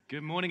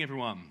Good morning,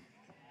 everyone.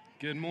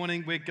 Good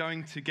morning. We're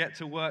going to get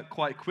to work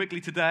quite quickly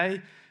today.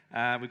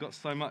 We've got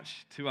so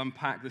much to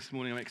unpack this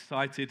morning. I'm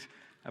excited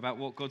about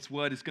what God's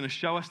Word is going to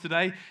show us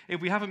today. If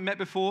we haven't met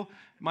before,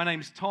 my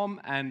name's Tom,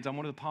 and I'm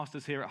one of the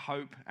pastors here at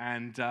Hope.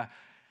 And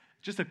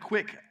just a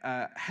quick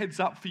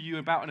heads up for you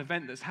about an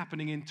event that's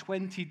happening in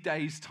 20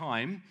 days'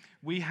 time.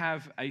 We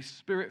have a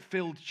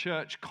Spirit-filled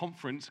church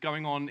conference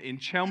going on in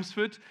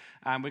Chelmsford,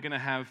 and we're going to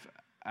have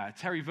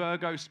Terry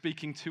Virgo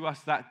speaking to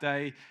us that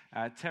day.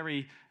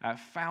 Terry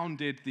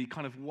founded the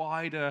kind of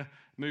wider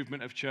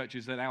movement of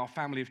churches that our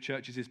family of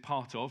churches is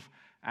part of.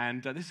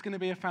 And this is going to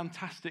be a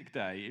fantastic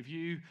day. If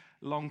you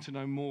long to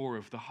know more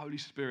of the Holy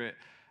Spirit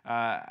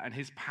and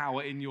His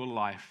power in your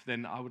life,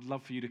 then I would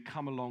love for you to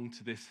come along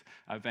to this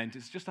event.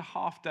 It's just a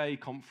half-day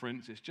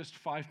conference. It's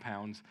just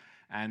 £5.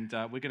 And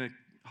we're going to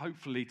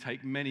hopefully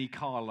take many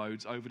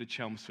carloads over to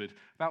Chelmsford,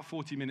 about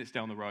 40 minutes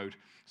down the road.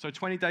 So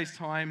 20 days'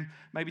 time,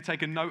 maybe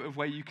take a note of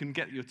where you can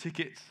get your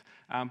tickets,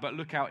 but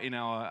look out in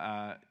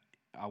our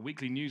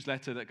weekly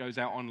newsletter that goes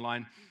out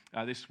online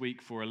this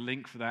week for a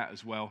link for that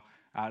as well.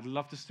 I'd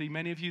love to see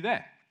many of you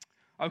there.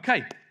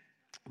 Okay,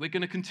 we're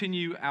going to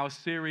continue our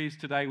series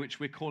today,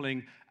 which we're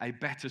calling A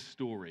Better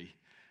Story.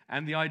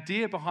 And the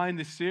idea behind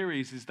this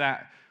series is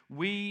that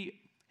we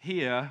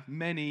hear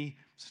many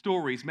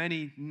stories,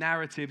 many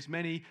narratives,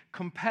 many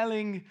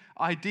compelling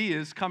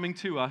ideas coming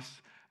to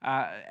us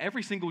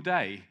every single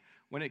day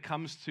when it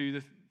comes to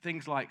the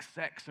things like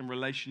sex and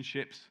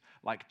relationships,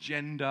 like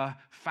gender,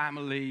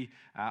 family,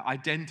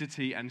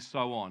 identity, and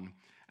so on.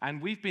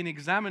 And we've been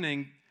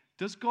examining,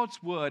 does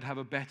God's Word have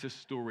a better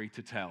story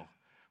to tell?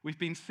 We've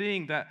been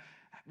seeing that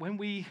when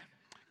we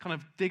kind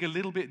of dig a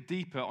little bit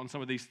deeper on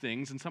some of these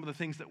things and some of the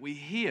things that we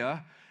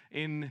hear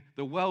in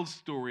the world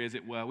story, as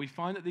it were, we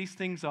find that these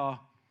things are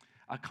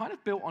kind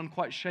of built on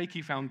quite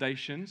shaky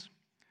foundations,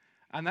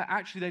 and that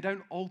actually they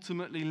don't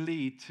ultimately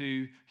lead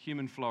to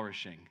human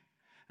flourishing.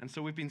 And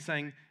so we've been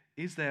saying,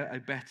 is there a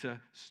better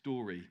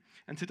story?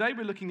 And today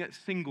we're looking at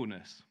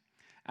singleness.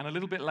 And a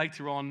little bit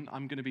later on,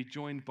 I'm going to be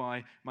joined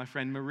by my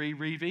friend Marie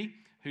Reevy,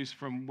 who's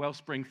from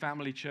Wellspring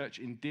Family Church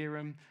in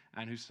Dereham,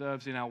 and who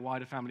serves in our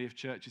wider family of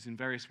churches in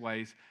various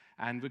ways.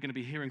 And we're going to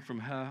be hearing from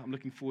her. I'm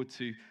looking forward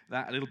to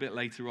that a little bit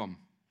later on.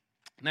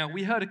 Now,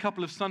 we heard a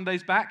couple of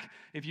Sundays back,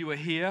 if you were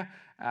here,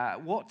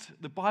 what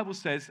the Bible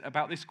says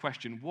about this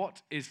question: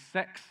 what is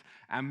sex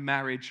and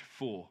marriage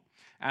for?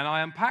 And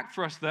I unpacked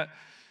for us that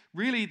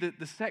really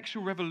the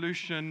sexual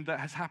revolution that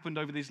has happened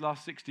over these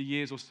last 60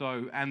 years or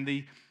so, and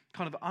the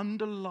kind of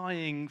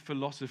underlying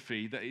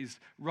philosophy that is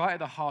right at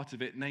the heart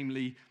of it,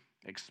 namely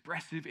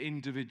expressive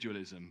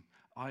individualism.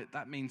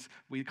 That means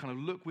we kind of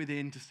look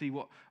within to see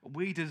what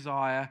we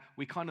desire,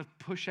 we kind of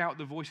push out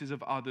the voices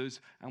of others,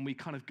 and we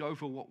kind of go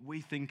for what we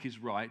think is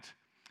right.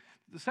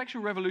 The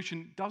sexual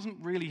revolution doesn't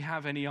really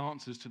have any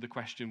answers to the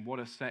question, what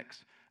are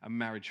sex and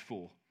marriage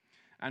for?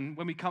 And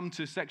when we come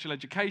to sexual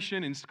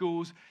education in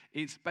schools,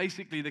 it's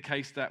basically the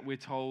case that we're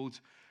told,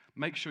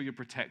 make sure you're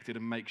protected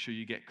and make sure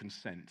you get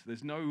consent.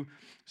 There's no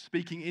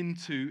speaking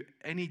into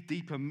any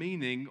deeper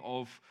meaning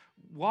of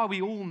why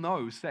we all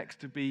know sex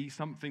to be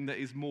something that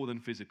is more than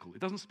physical. It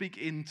doesn't speak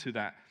into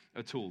that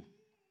at all.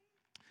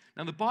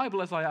 Now, the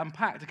Bible, as I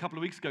unpacked a couple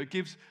of weeks ago,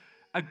 gives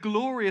a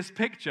glorious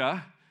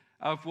picture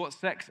of what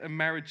sex and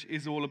marriage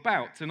is all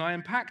about. And I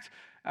unpacked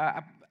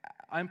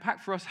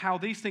for us how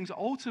these things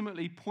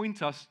ultimately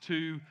point us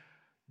to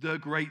the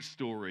great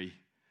story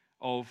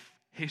of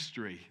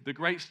history, the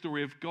great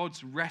story of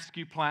God's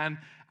rescue plan,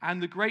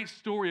 and the great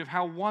story of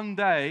how one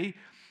day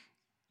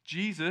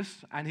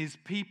Jesus and His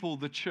people,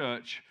 the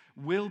church,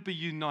 will be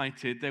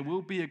united. There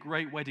will be a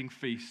great wedding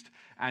feast,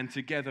 and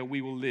together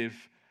we will live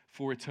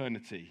for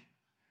eternity.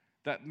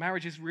 That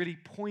marriage is really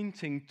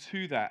pointing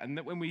to that, and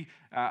that when we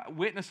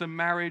witness a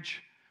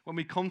marriage, when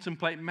we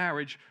contemplate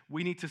marriage,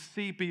 we need to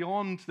see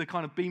beyond the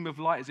kind of beam of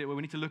light, as it were.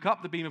 We need to look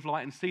up the beam of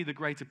light and see the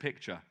greater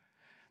picture,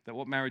 that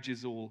what marriage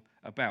is all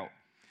about.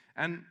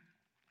 And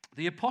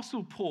the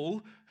Apostle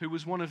Paul, who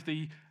was one of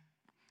the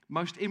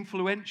most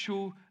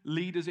influential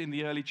leaders in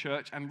the early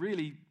church, and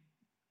really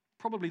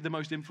probably the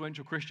most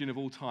influential Christian of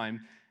all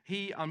time,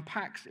 he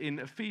unpacks in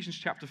Ephesians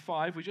chapter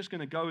 5, we're just going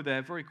to go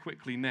there very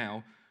quickly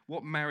now,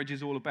 what marriage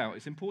is all about.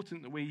 It's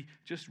important that we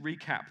just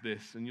recap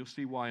this, and you'll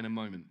see why in a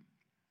moment.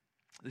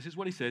 This is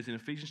what he says in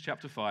Ephesians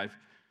chapter 5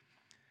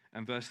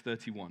 and verse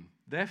 31.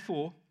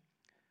 Therefore,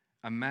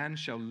 a man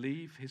shall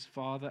leave his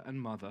father and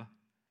mother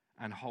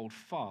and hold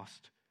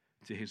fast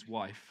to his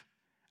wife,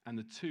 and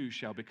the two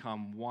shall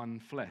become one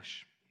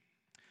flesh.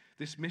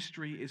 This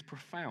mystery is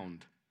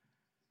profound,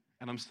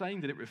 and I'm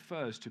saying that it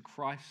refers to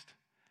Christ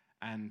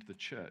and the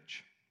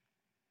church.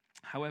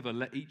 However,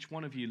 let each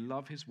one of you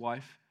love his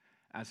wife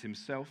as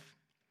himself,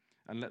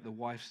 and let the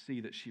wife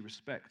see that she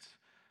respects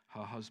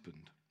her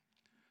husband.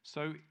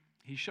 So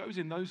he shows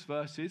in those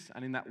verses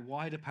and in that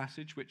wider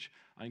passage, which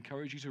I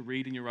encourage you to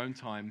read in your own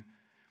time,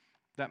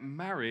 that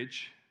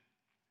marriage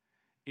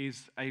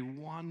is a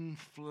one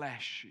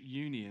flesh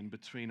union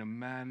between a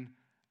man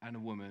and a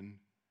woman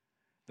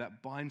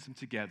that binds them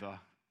together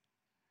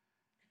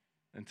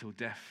until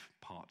death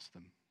parts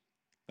them.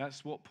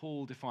 That's what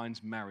Paul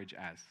defines marriage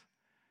as.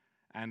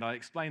 And I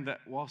explained that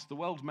whilst the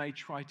world may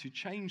try to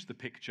change the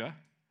picture,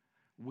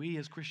 we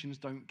as Christians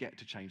don't get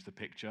to change the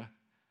picture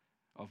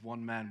of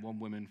one man, one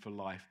woman for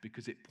life,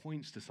 because it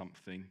points to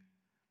something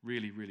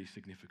really, really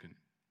significant.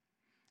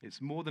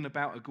 It's more than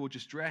about a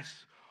gorgeous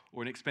dress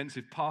or an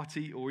expensive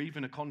party or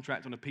even a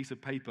contract on a piece of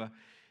paper.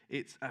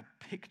 It's a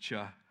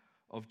picture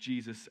of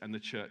Jesus and the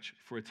church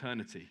for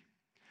eternity.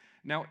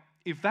 Now,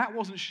 if that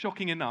wasn't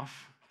shocking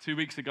enough 2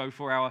 weeks ago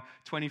for our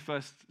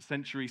 21st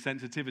century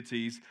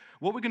sensitivities,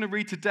 what we're going to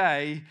read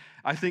today,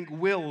 I think,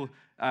 will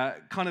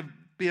kind of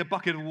be a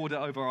bucket of water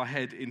over our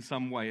head in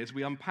some way as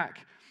we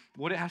unpack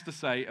what it has to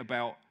say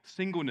about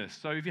singleness.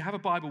 So if you have a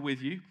Bible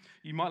with you,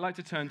 you might like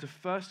to turn to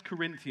 1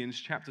 Corinthians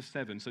chapter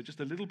 7, so just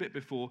a little bit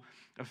before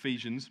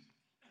Ephesians.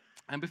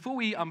 And before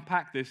we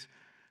unpack this,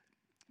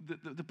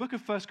 the book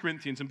of 1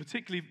 Corinthians, and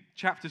particularly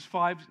chapters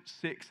 5,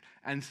 6,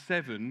 and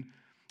 7,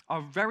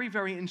 are very,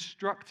 very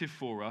instructive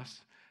for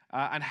us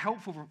and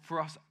helpful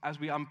for us as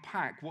we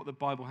unpack what the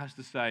Bible has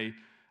to say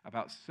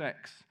about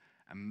sex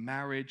and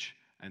marriage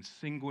and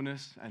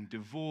singleness and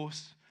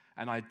divorce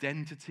and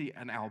identity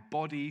and our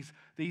bodies,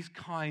 these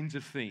kinds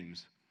of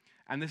themes.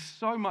 And there's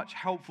so much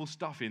helpful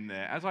stuff in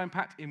there. As I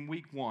unpacked in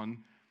week 1,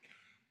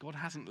 God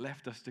hasn't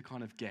left us to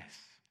kind of guess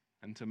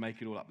and to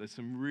make it all up. There's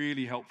some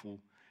really helpful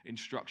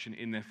instruction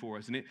in there for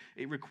us. And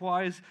it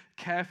requires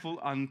careful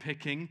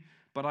unpicking,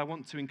 but I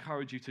want to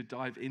encourage you to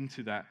dive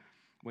into that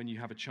when you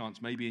have a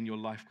chance, maybe in your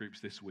life groups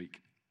this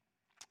week.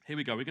 Here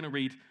we go. We're going to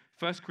read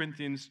 1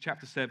 Corinthians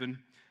chapter 7,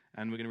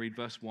 and we're going to read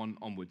verse 1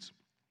 onwards.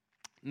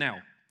 Now,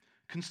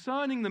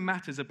 concerning the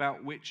matters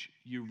about which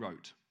you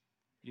wrote,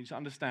 you need to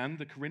understand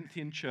the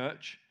Corinthian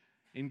church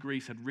in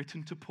Greece had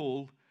written to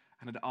Paul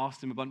and had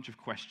asked him a bunch of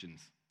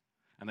questions.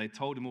 And they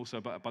told him also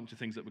about a bunch of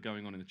things that were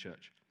going on in the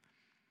church.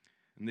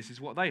 And this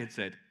is what they had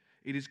said.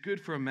 It is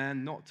good for a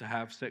man not to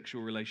have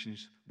sexual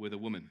relations with a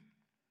woman.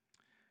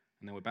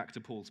 And then we're back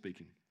to Paul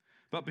speaking.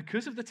 But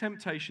because of the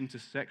temptation to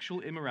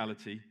sexual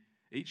immorality,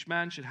 each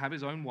man should have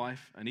his own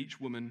wife and each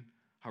woman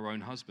her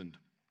own husband.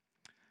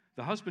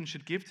 The husband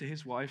should give to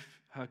his wife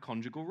her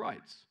conjugal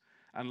rights,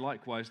 and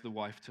likewise the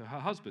wife to her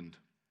husband.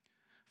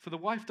 For the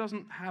wife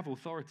doesn't have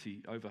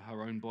authority over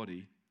her own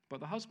body, but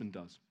the husband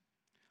does.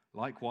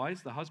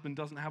 Likewise, the husband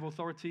doesn't have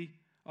authority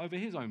over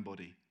his own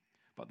body,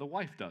 but the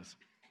wife does.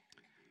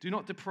 Do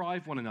not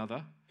deprive one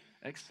another,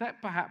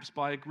 except perhaps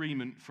by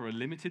agreement for a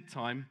limited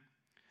time,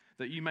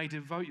 that you may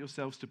devote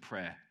yourselves to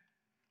prayer.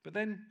 But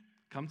then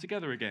come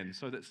together again,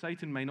 so that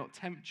Satan may not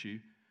tempt you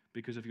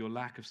because of your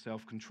lack of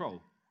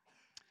self-control.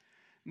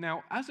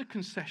 Now, as a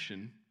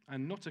concession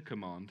and not a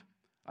command,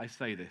 I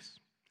say this.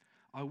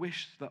 I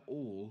wish that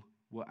all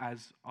were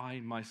as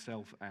I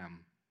myself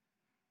am.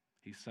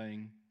 He's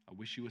saying, I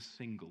wish you were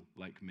single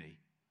like me,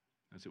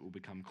 as it will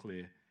become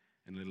clear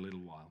in a little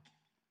while.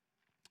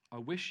 I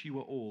wish you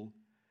were all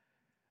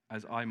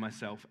as I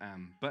myself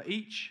am, but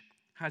each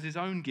has his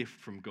own gift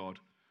from God,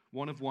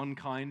 one of one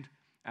kind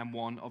and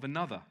one of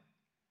another.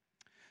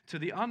 To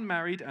the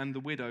unmarried and the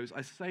widows,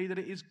 I say that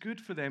it is good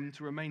for them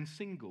to remain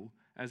single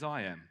as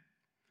I am.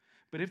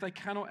 But if they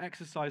cannot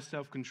exercise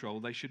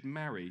self-control, they should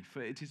marry,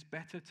 for it is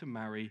better to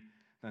marry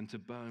than to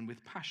burn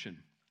with passion.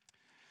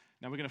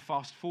 Now we're going to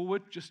fast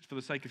forward, just for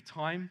the sake of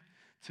time,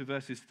 to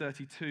verses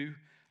 32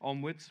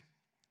 onwards.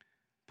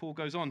 Paul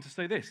goes on to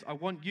say this, I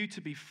want you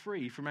to be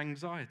free from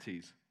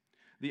anxieties.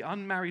 The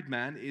unmarried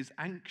man is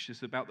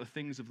anxious about the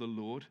things of the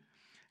Lord,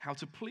 how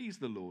to please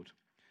the Lord.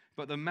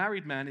 But the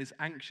married man is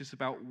anxious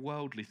about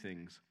worldly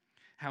things,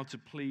 how to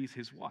please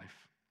his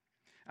wife.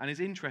 And his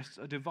interests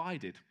are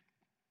divided.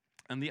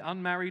 And the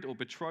unmarried or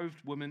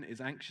betrothed woman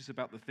is anxious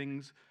about the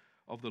things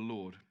of the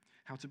Lord,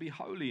 how to be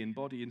holy in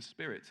body and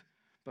spirit.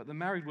 But the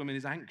married woman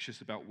is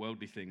anxious about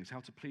worldly things,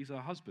 how to please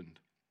her husband.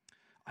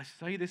 I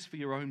say this for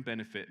your own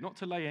benefit, not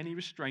to lay any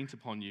restraint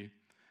upon you,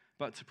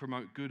 but to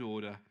promote good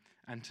order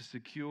and to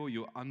secure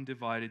your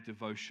undivided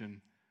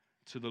devotion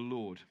to the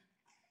Lord.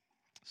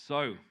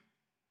 So,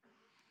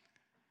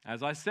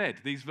 as I said,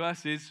 these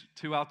verses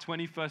to our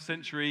 21st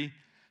century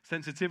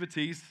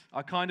sensitivities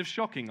are kind of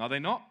shocking, are they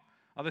not?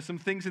 Are there some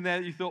things in there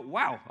that you thought,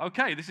 wow,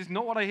 okay, this is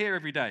not what I hear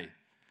every day.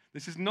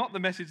 This is not the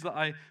message that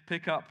I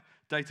pick up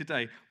day to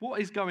day. What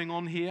is going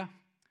on here?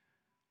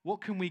 What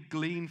can we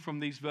glean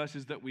from these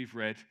verses that we've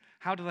read?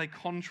 How do they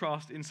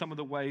contrast in some of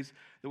the ways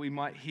that we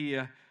might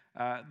hear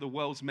the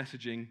world's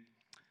messaging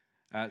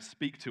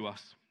speak to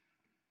us?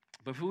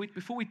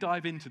 Before we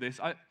dive into this,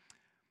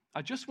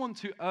 I just want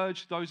to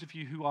urge those of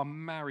you who are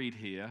married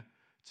here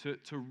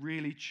to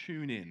really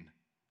tune in,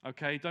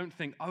 okay? Don't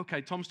think,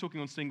 okay, Tom's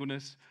talking on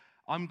singleness.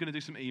 I'm going to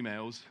do some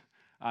emails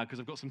because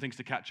I've got some things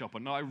to catch up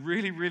on. No, I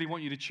really, really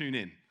want you to tune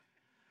in.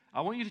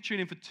 I want you to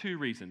tune in for two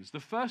reasons. The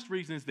first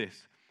reason is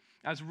this.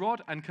 As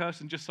Rod and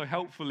Kirsten just so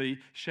helpfully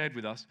shared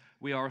with us,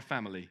 we are a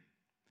family.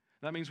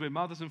 That means we're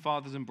mothers and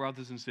fathers and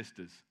brothers and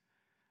sisters.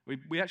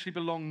 We actually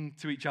belong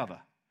to each other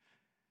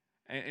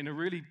in a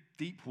really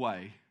deep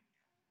way.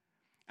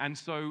 And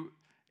so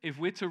if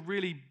we're to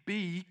really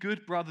be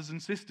good brothers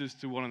and sisters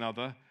to one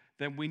another,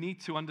 then we need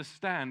to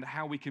understand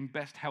how we can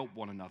best help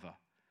one another.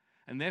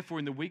 And therefore,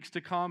 in the weeks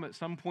to come, at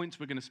some points,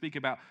 we're going to speak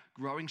about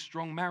growing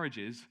strong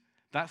marriages.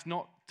 That's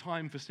not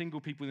time for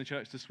single people in the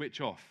church to switch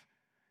off.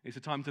 It's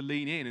a time to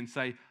lean in and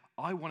say,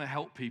 I want to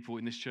help people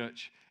in this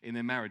church in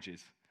their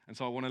marriages. And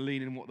so I want to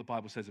lean in what the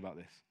Bible says about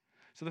this.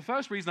 So the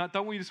first reason I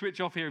don't want you to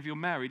switch off here if you're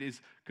married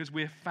is because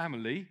we're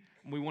family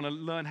and we want to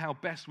learn how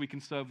best we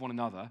can serve one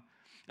another.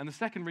 And the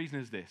second reason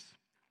is this.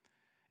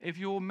 If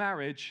your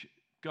marriage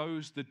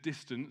goes the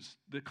distance,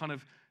 the kind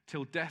of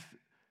till death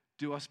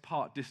do us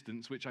part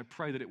distance, which I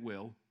pray that it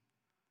will,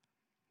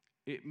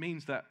 it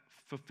means that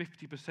for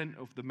 50%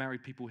 of the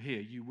married people here,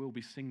 you will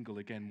be single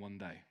again one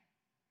day.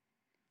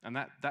 And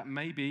that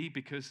may be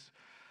because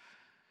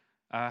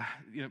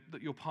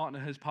that your partner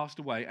has passed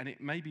away, and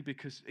it may be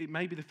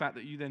the fact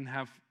that you then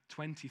have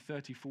 20,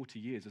 30, 40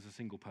 years as a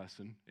single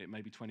person. It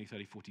may be 20,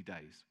 30, 40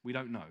 days. We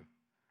don't know.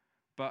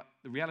 But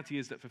the reality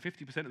is that for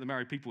 50% of the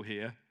married people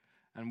here,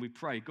 and we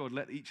pray, God,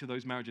 let each of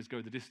those marriages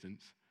go the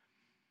distance,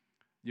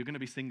 you're going to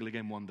be single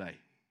again one day.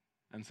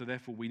 And so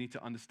therefore, we need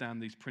to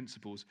understand these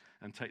principles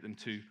and take them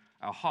to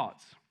our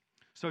hearts.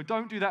 So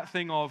don't do that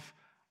thing of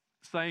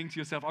saying to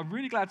yourself, I'm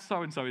really glad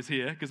so-and-so is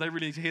here because they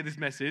really need to hear this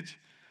message.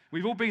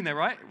 We've all been there,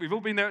 right? We've all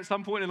been there at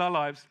some point in our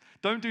lives.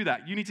 Don't do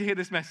that. You need to hear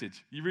this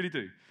message. You really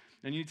do.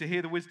 And you need to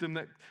hear the wisdom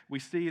that we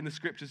see in the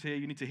scriptures here.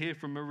 You need to hear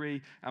from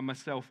Marie and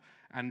myself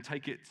and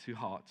take it to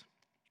heart.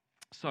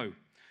 So,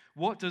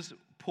 what does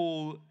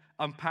Paul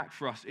unpack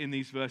for us in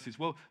these verses?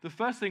 Well, the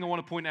first thing I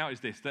want to point out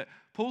is this, that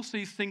Paul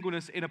sees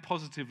singleness in a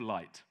positive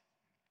light.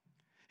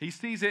 He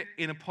sees it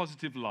in a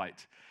positive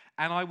light.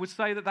 And I would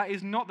say that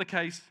is not the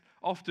case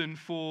often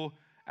for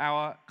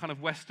our kind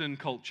of Western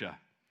culture.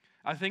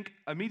 I think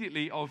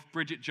immediately of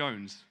Bridget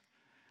Jones.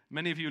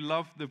 Many of you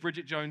love the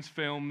Bridget Jones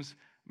films.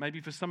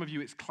 Maybe for some of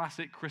you it's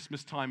classic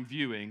Christmas time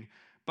viewing.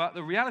 But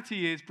the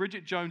reality is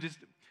Bridget Jones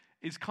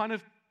is kind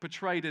of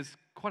portrayed as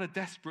quite a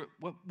desperate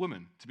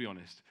woman, to be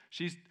honest.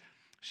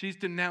 She's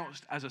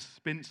denounced as a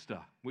spinster,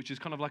 which is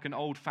kind of like an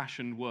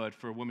old-fashioned word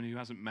for a woman who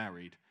hasn't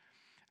married.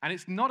 And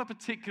it's not a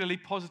particularly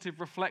positive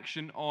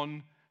reflection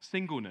on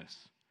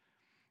singleness.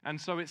 And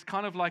so it's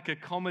kind of like a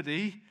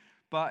comedy,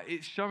 but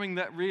it's showing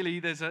that really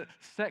there's a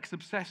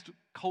sex-obsessed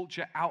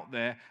culture out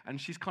there,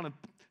 and she's kind of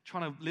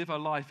trying to live her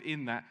life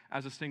in that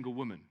as a single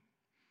woman.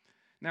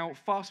 Now,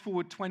 fast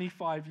forward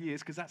 25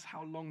 years, because that's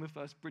how long the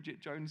first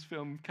Bridget Jones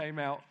film came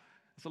out.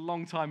 It's a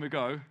long time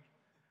ago.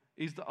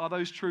 Are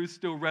those truths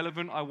still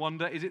relevant, I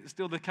wonder? Is it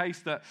still the case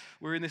that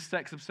we're in this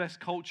sex-obsessed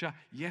culture?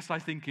 Yes, I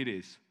think it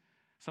is.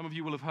 Some of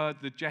you will have heard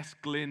the Jess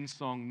Glynne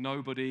song,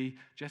 Nobody.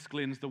 Jess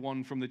Glynne's the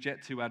one from the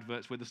Jet2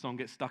 adverts where the song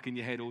gets stuck in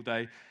your head all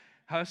day.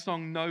 Her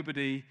song,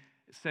 Nobody,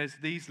 says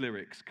these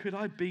lyrics, "Could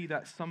I be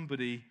that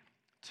somebody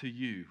to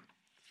you?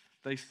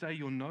 They say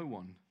you're no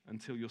one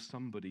until you're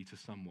somebody to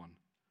someone.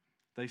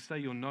 They say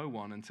you're no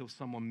one until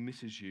someone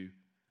misses you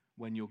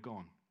when you're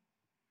gone."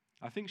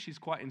 I think she's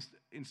quite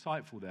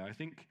insightful there. I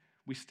think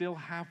we still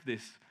have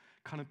this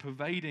kind of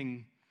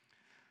pervading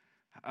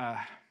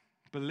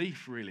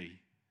belief,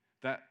 really,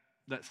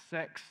 that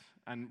sex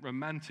and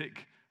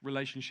romantic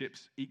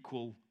relationships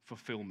equal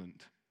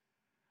fulfillment,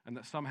 and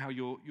that somehow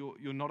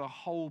you're not a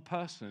whole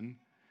person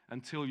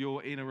until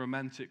you're in a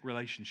romantic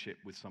relationship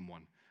with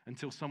someone,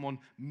 until someone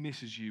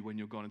misses you when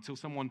you're gone, until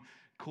someone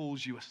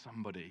calls you a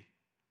somebody.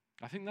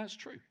 I think that's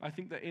true. I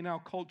think that in our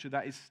culture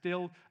that is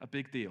still a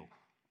big deal.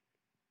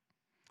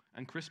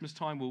 And Christmas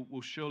time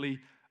will surely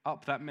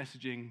up that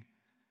messaging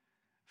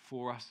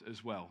for us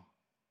as well.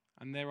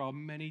 And there are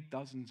many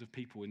dozens of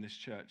people in this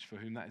church for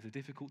whom that is a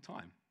difficult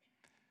time,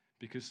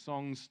 because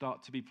songs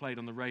start to be played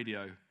on the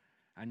radio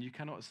and you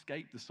cannot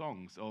escape the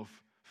songs of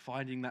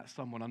finding that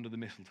someone under the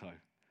mistletoe,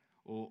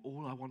 or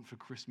all I want for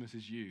Christmas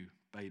is you,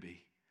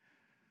 baby.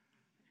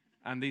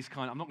 And these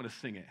I'm not going to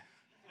sing it.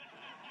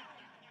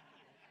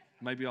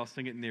 Maybe I'll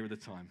sing it nearer the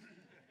time.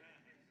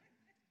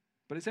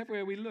 But it's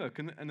everywhere we look.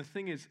 And the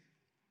thing is,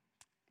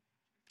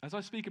 as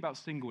I speak about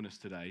singleness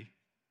today,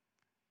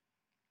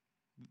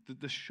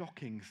 the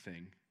shocking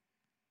thing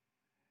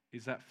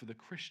is that for the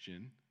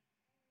Christian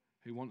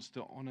who wants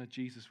to honor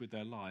Jesus with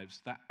their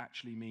lives, that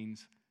actually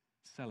means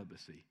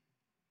celibacy.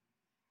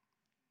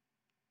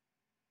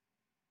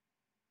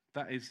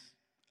 That is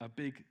a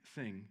big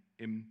thing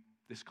in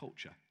this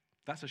culture.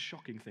 That's a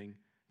shocking thing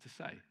to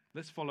say.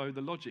 Let's follow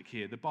the logic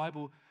here. The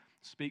Bible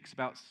speaks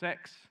about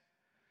sex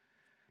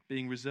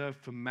being reserved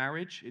for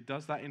marriage. It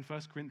does that in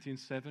 1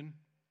 Corinthians 7.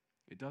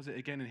 It does it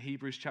again in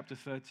Hebrews chapter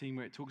 13,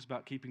 where it talks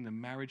about keeping the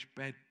marriage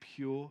bed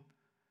pure.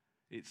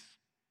 It's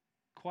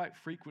quite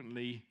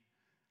frequently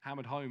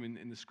hammered home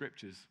in the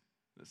scriptures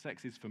that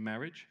sex is for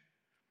marriage.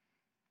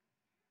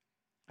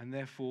 And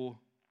therefore,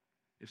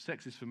 if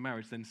sex is for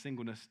marriage, then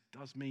singleness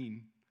does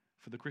mean,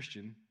 for the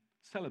Christian,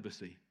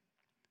 celibacy.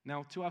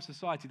 Now, to our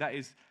society,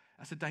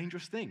 that's a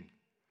dangerous thing.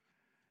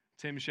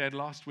 Tim shared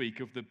last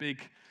week of the big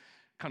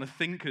kind of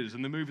thinkers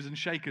and the movers and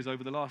shakers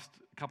over the last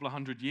couple of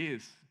hundred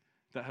years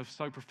that have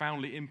so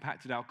profoundly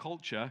impacted our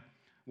culture.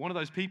 One of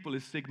those people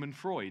is Sigmund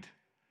Freud.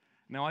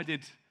 Now, I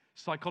did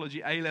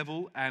psychology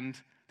A-level, and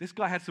this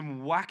guy had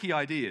some wacky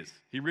ideas.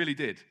 He really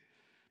did.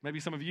 Maybe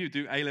some of you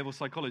do A-level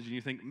psychology and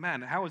you think,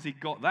 man, how has he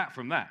got that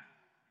from that?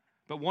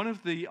 But one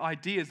of the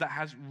ideas that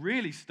has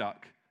really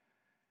stuck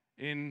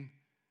in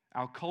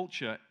our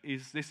culture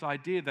is this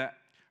idea that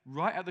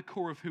right at the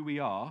core of who we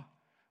are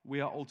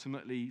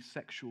ultimately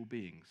sexual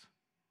beings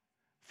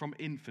from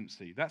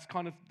infancy. That's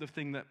kind of the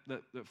thing that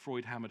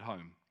Freud hammered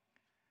home.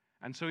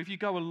 And so if you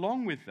go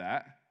along with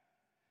that,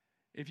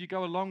 if you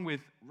go along with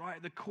right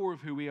at the core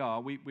of who we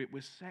are,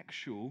 we're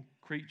sexual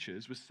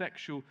creatures, we're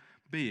sexual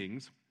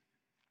beings,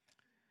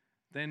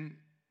 then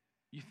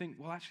you think,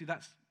 well, actually,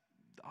 that's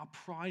our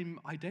prime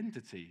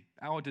identity.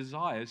 Our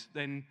desires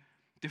then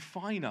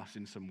define us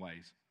in some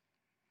ways.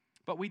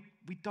 But we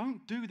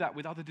don't do that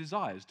with other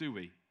desires, do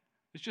we?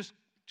 It's just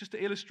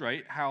to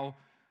illustrate how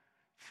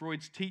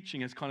Freud's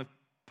teaching has kind of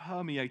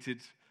permeated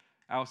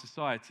our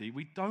society.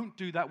 We don't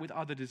do that with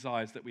other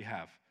desires that we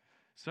have.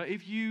 So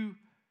if you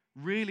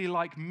really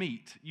like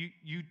meat,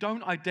 you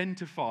don't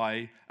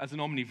identify as an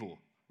omnivore,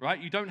 right?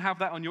 You don't have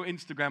that on your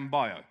Instagram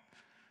bio.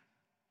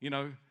 You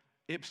know,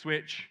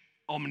 Ipswich,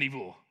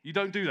 omnivore. You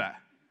don't do that.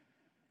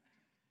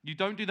 You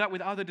don't do that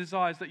with other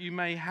desires that you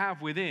may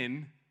have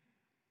within.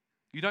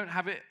 You don't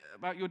have it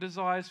about your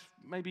desires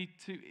maybe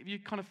if you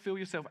kind of feel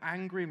yourself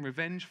angry and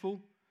revengeful,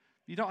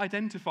 you don't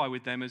identify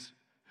with them as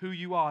who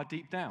you are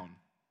deep down.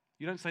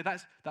 You don't say,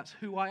 that's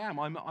who I am.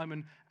 I'm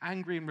an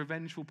angry and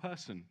revengeful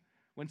person.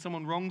 When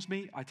someone wrongs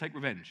me, I take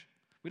revenge.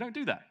 We don't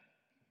do that.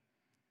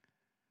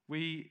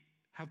 We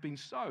have been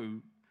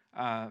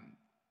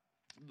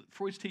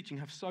Freud's teaching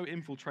have so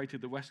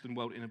infiltrated the Western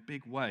world in a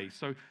big way.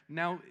 So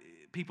now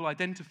people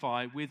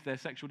identify with their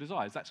sexual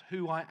desires. That's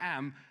who I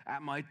am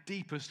at my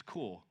deepest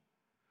core.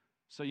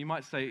 So you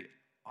might say,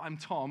 I'm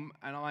Tom,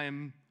 and I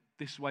am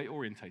this way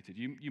orientated.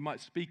 You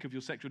might speak of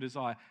your sexual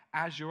desire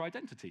as your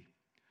identity.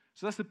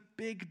 So that's a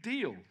big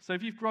deal. So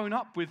if you've grown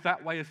up with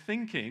that way of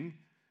thinking,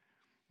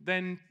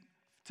 then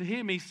to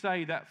hear me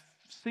say that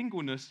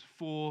singleness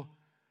for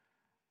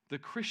the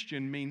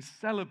Christian means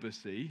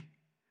celibacy,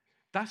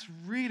 that's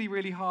really,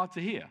 really hard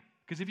to hear.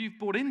 Because if you've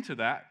bought into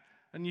that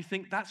and you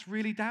think that's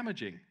really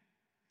damaging,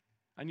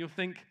 and you'll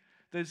think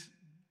that's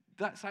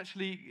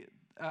actually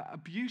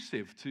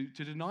abusive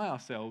to deny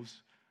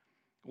ourselves,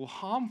 or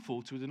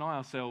harmful to deny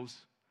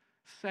ourselves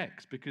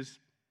sex, because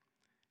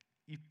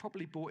you've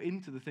probably bought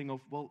into the thing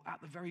of, well,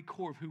 at the very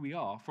core of who we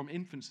are, from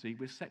infancy,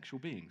 we're sexual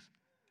beings.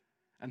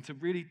 And to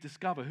really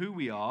discover who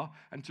we are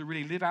and to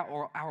really live out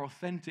our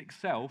authentic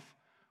self,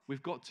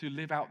 we've got to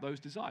live out those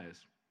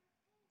desires.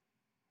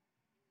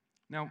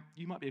 Now,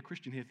 you might be a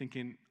Christian here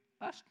thinking,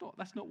 that's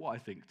not what I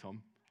think,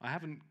 Tom. I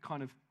haven't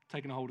kind of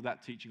taken a hold of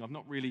that teaching. I've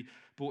not really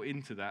bought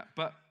into that.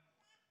 But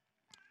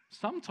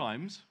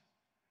sometimes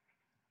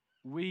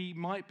we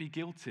might be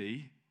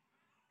guilty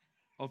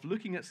of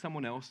looking at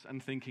someone else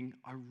and thinking,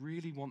 I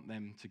really want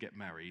them to get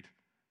married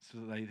so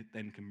that they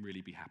then can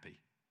really be happy.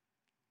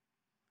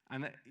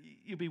 And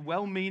you'll be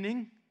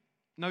well-meaning,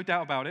 no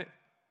doubt about it,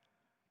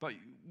 but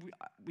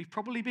we've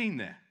probably been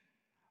there.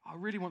 I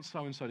really want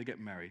so-and-so to get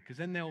married because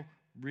then they'll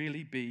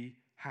really be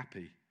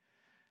happy.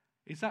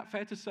 Is that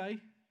fair to say?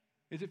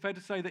 Is it fair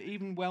to say that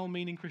even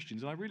well-meaning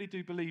Christians, and I really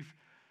do believe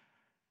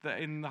that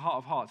in the heart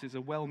of hearts it's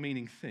a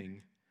well-meaning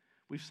thing,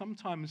 we've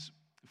sometimes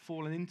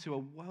fallen into a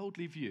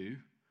worldly view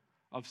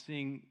of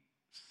seeing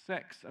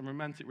sex and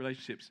romantic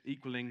relationships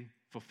equaling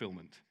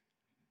fulfillment.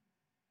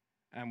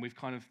 And we've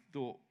kind of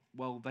thought,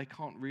 well, they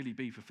can't really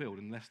be fulfilled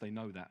unless they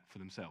know that for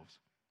themselves.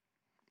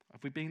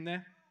 Have we been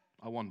there?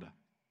 I wonder.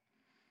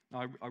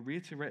 Now, I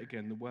reiterate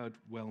again the word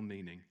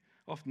well-meaning.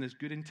 Often there's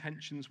good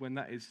intentions when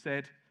that is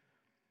said,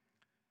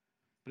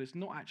 but it's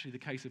not actually the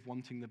case of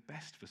wanting the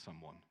best for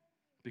someone,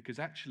 because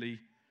actually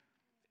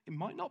it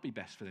might not be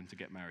best for them to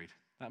get married.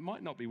 That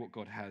might not be what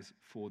God has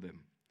for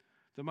them.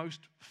 The most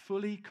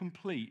fully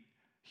complete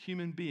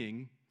human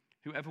being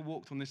who ever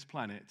walked on this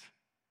planet,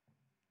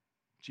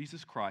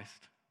 Jesus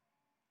Christ,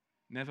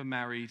 never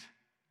married,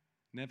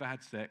 never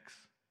had sex,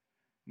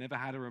 never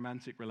had a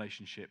romantic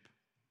relationship,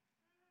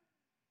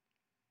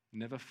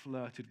 never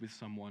flirted with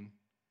someone,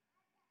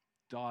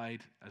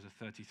 died as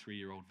a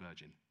 33-year-old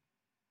virgin.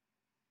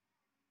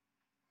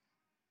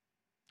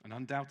 And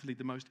undoubtedly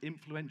the most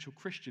influential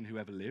Christian who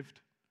ever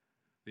lived,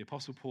 the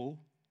Apostle Paul,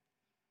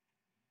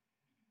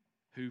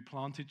 who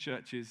planted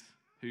churches,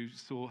 who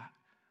saw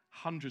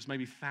hundreds,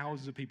 maybe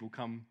thousands of people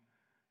come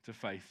to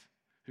faith,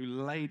 who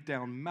laid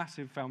down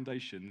massive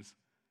foundations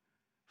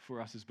for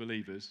us as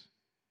believers,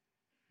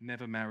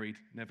 never married,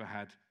 never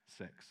had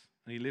sex.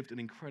 And he lived an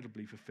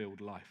incredibly fulfilled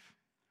life.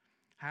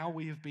 How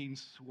we have been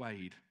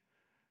swayed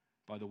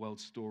by the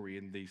world's story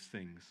in these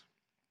things.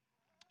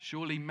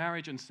 Surely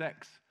marriage and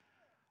sex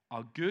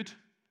are good,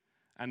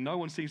 and no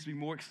one seems to be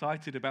more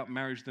excited about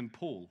marriage than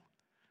Paul,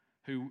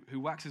 who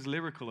waxes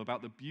lyrical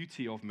about the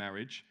beauty of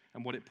marriage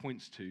and what it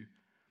points to.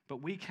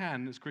 But we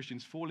can, as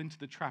Christians, fall into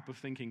the trap of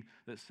thinking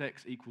that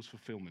sex equals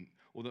fulfillment,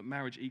 or that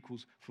marriage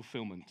equals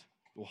fulfillment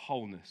or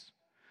wholeness.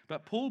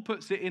 But Paul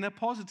puts it in a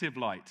positive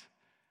light.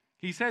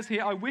 He says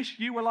here, I wish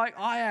you were like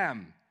I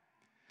am.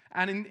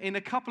 And in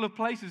a couple of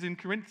places in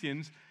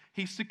Corinthians,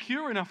 He's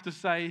secure enough to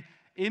say,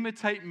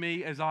 imitate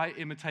me as I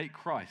imitate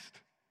Christ.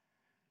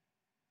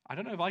 I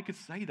don't know if I could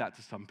say that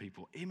to some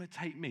people.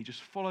 Imitate me,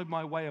 just follow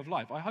my way of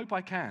life. I hope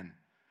I can.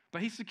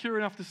 But he's secure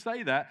enough to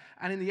say that.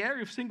 And in the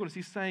area of singleness,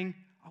 he's saying,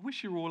 I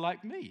wish you were all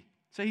like me.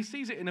 So he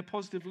sees it in a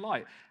positive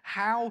light.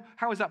 How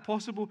is that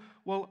possible?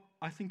 Well,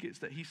 I think it's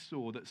that he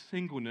saw that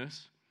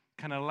singleness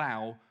can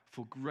allow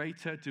for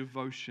greater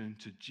devotion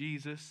to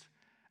Jesus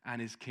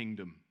and his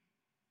kingdom.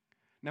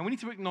 Now, we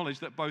need to acknowledge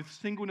that both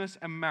singleness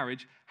and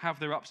marriage have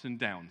their ups and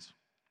downs.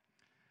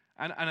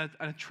 And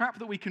a trap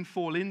that we can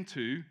fall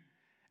into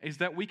is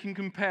that we can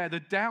compare the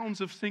downs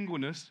of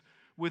singleness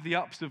with the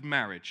ups of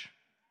marriage.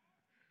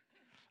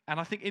 And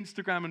I think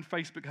Instagram and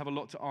Facebook have a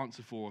lot to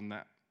answer for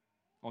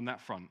on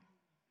that front.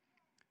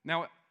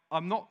 Now,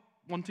 I'm not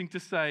wanting to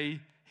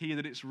say here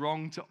that it's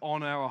wrong to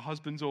honor our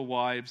husbands or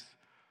wives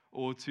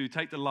or to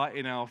take delight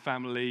in our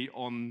family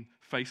on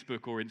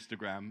Facebook or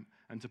Instagram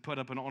and to put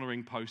up an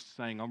honoring post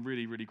saying, I'm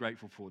really, really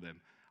grateful for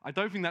them. I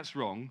don't think that's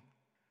wrong,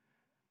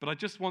 but I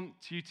just want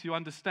you to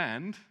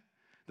understand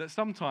that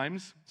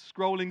sometimes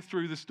scrolling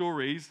through the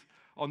stories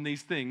on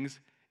these things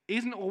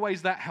isn't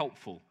always that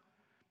helpful,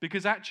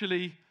 because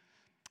actually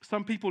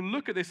some people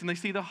look at this and they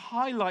see the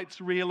highlights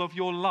reel of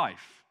your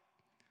life.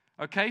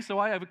 Okay, so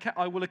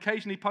I will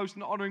occasionally post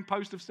an honoring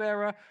post of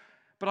Sarah,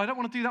 but I don't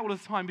want to do that all the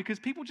time because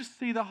people just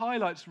see the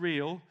highlights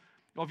reel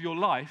of your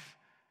life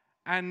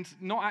and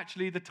not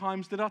actually the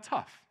times that are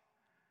tough.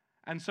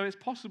 And so it's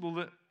possible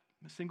that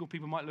single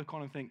people might look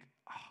on and think,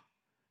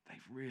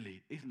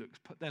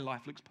 their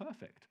life looks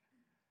perfect.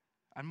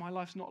 And my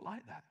life's not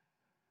like that.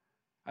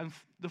 And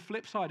the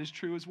flip side is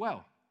true as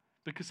well,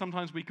 because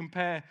sometimes we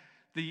compare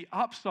the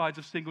upsides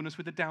of singleness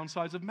with the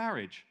downsides of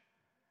marriage.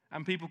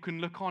 And people can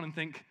look on and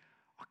think,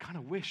 I kind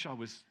of wish I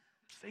was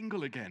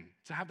single again,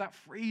 to have that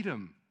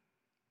freedom.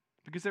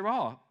 Because there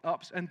are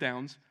ups and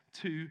downs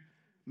to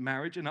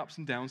marriage and ups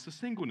and downs to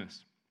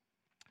singleness.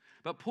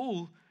 But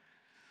Paul,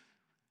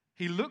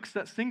 he looks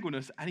at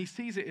singleness and he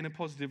sees it in a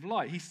positive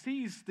light. He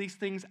sees these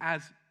things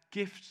as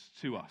gifts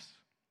to us.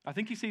 I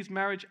think he sees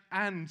marriage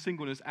and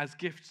singleness as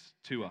gifts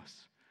to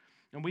us.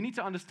 And we need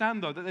to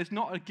understand, though, that there's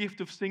not a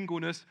gift of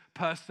singleness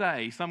per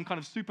se, some kind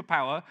of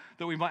superpower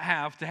that we might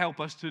have to help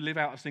us to live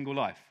out a single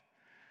life.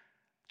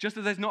 Just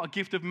as there's not a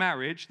gift of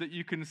marriage that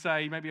you can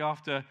say maybe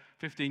after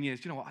 15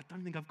 years, you know what, I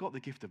don't think I've got the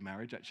gift of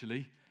marriage,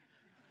 actually.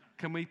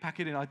 Can we pack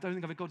it in? I don't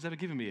think God's ever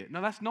given me it.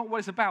 No, that's not what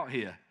it's about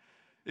here.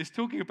 It's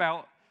talking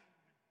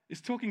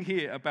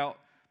here about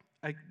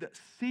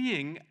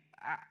seeing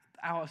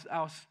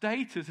our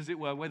status, as it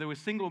were, whether we're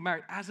single or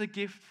married, as a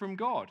gift from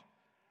God,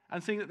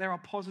 and seeing that there are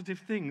positive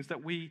things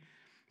that we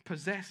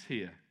possess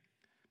here.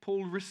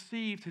 Paul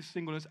received his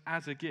singleness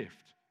as a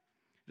gift.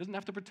 He doesn't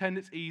have to pretend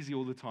it's easy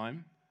all the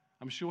time.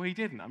 I'm sure he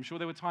didn't. I'm sure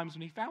there were times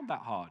when he found that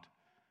hard.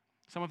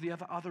 Some of the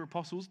other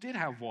apostles did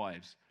have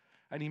wives,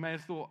 and he may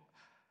have thought,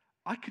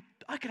 I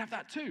could have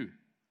that too.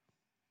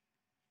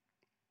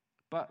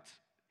 But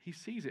he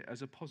sees it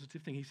as a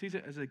positive thing. He sees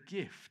it as a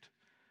gift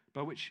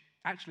by which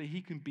actually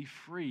he can be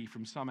free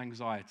from some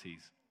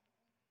anxieties.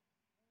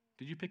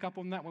 Did you pick up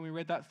on that when we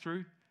read that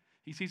through?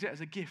 He sees it as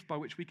a gift by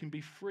which we can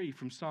be free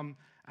from some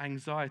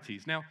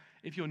anxieties. Now,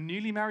 if you're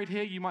newly married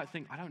here, you might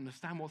think, I don't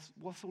understand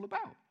what's all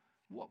about.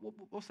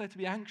 What's there to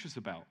be anxious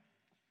about?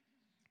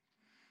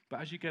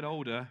 But as you get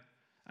older,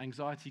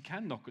 anxiety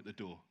can knock at the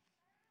door.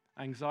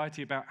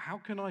 Anxiety about how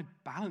can I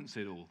balance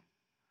it all?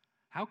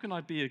 How can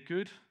I be a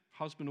good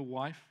husband or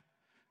wife,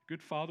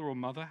 good father or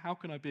mother? How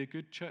can I be a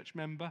good church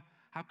member?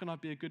 How can I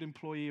be a good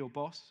employee or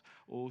boss?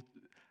 Or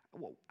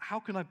how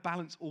can I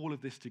balance all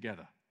of this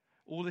together?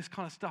 All this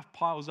kind of stuff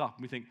piles up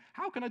and we think,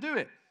 how can I do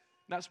it?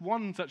 That's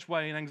one such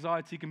way an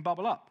anxiety can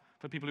bubble up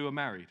for people who are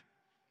married.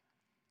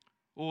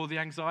 Or the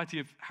anxiety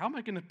of, how am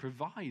I going to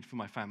provide for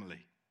my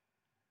family?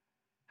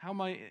 How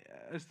am I,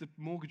 as the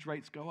mortgage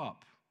rates go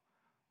up,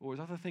 or as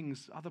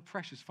other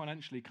pressures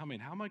financially come in,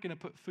 how am I going to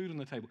put food on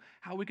the table?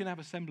 How are we going to have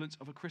a semblance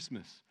of a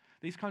Christmas?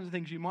 These kinds of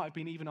things you might have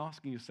been even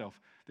asking yourself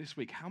this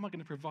week. How am I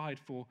going to provide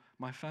for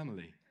my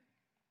family?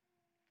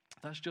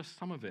 That's just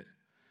some of it.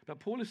 But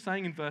Paul is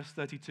saying in verse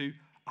 32,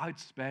 I'd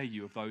spare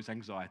you of those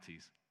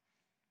anxieties.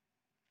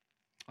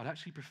 I'd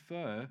actually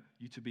prefer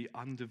you to be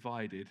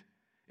undivided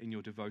in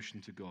your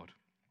devotion to God.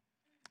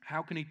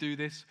 How can he do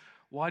this?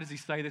 Why does he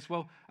say this?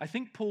 Well, I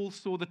think Paul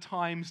saw the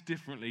times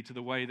differently to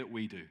the way that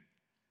we do.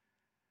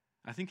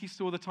 I think he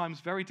saw the times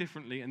very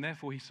differently, and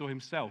therefore he saw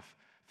himself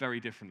very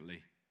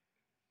differently.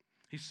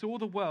 He saw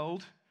the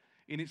world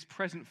in its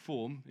present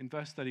form, in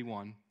verse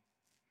 31,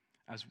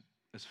 as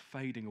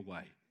fading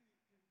away.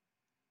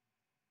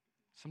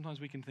 Sometimes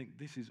we can think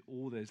this is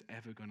all there's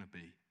ever going to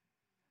be.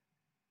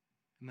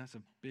 And that's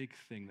a big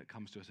thing that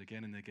comes to us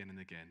again and again and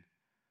again.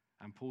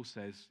 And Paul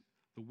says,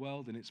 the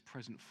world in its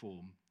present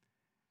form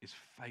is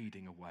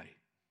fading away.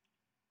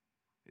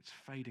 It's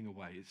fading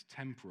away. It's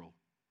temporal.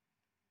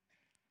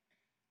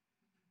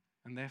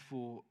 And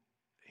therefore,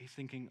 he's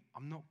thinking,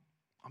 I'm not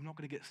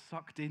going to get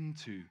sucked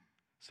into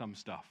some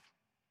stuff.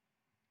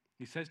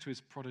 He says to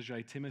his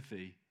protege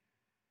Timothy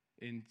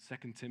in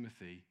 2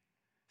 Timothy,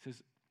 he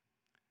says,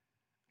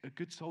 a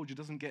good soldier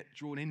doesn't get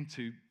drawn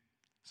into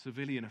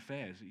civilian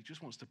affairs. He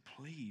just wants to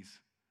please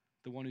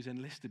the one who's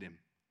enlisted him.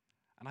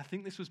 And I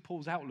think this was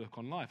Paul's outlook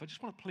on life. I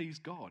just want to please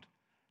God.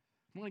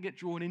 I want to get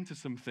drawn into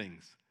some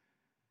things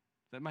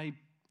that may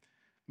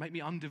make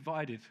me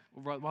undivided,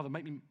 or rather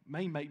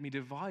may make me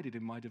divided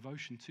in my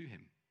devotion to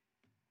him.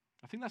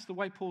 I think that's the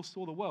way Paul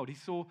saw the world. He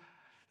saw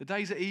the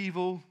days are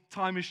evil,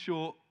 time is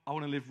short, I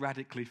want to live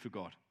radically for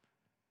God.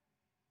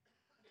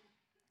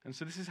 And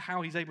so this is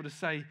how he's able to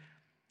say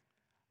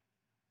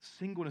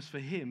singleness for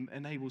him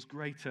enables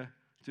greater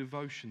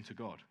devotion to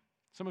God.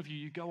 Some of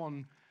you go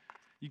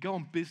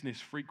on business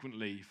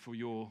frequently for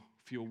your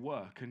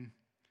work, and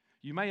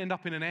you may end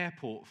up in an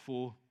airport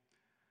for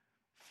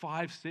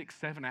 5, 6,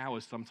 7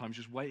 hours sometimes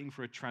just waiting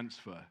for a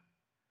transfer.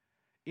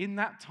 In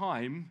that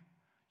time,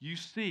 you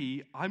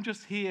see, I'm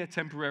just here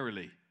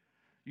temporarily.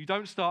 You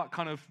don't start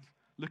kind of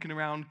looking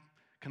around,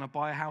 can I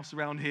buy a house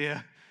around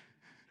here?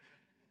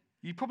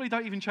 You probably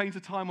don't even change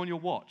the time on your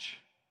watch.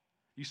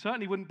 You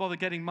certainly wouldn't bother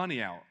getting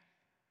money out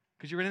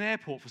because you're in an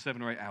airport for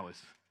 7 or 8 hours.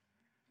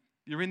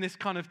 You're in this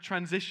kind of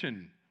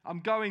transition. I'm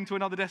going to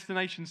another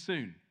destination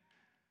soon.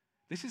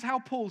 This is how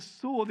Paul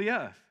saw the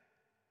earth.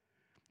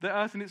 The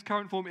earth in its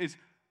current form is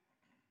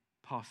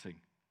passing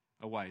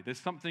away. There's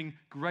something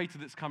greater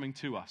that's coming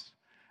to us.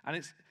 And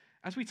it's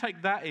as we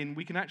take that in,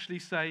 we can actually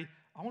say,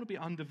 I want to be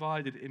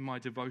undivided in my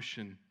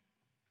devotion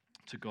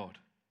to God.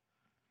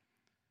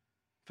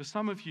 For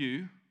some of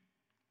you,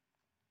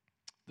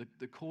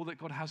 the call that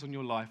God has on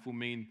your life will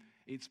mean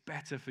it's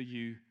better for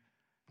you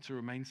to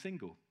remain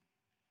single.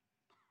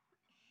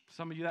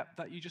 Some of you,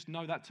 that you just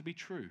know that to be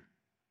true.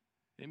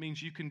 It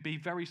means you can be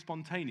very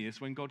spontaneous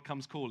when God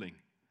comes calling.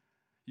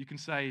 You can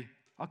say,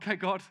 okay,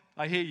 God,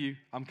 I hear you,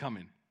 I'm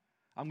coming.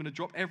 I'm going to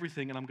drop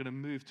everything and I'm going to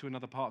move to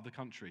another part of the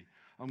country.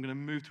 I'm going to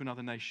move to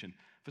another nation.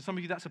 For some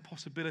of you, that's a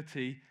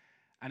possibility,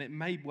 and it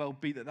may well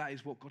be that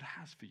is what God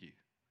has for you.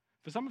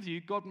 For some of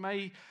you, God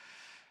may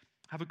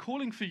have a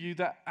calling for you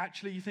that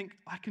actually you think,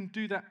 I can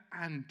do that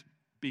and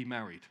be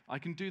married. I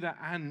can do that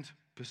and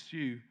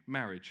pursue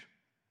marriage.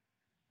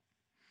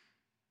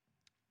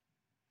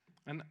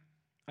 And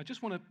I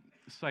just want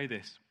to say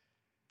this.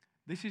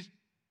 This is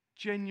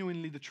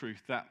genuinely the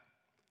truth that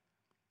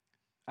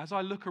as I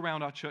look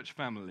around our church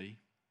family,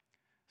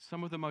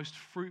 some of the most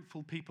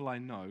fruitful people I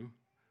know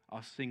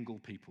are single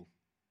people.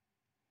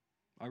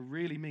 I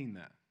really mean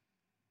that.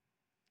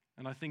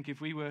 And I think if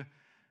we were,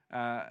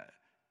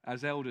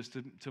 as elders,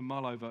 to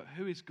mull over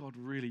who is God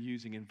really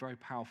using in very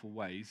powerful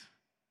ways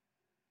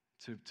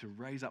to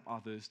raise up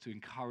others, to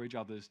encourage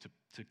others,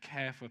 to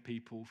care for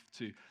people,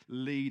 to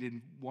lead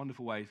in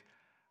wonderful ways,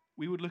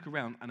 we would look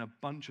around and a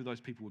bunch of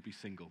those people would be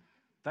single.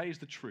 That is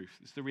the truth.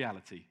 It's the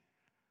reality.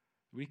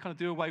 We kind of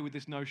do away with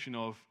this notion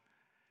of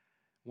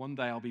one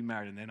day I'll be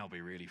married and then I'll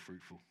be really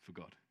fruitful for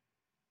God.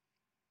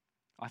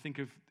 I think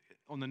of,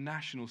 on the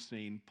national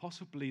scene,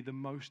 possibly the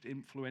most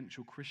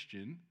influential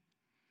Christian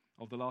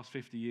of the last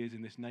 50 years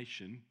in this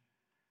nation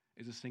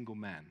is a single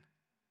man.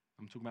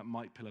 I'm talking about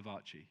Mike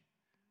Pilavachi.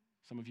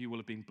 Some of you will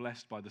have been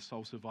blessed by the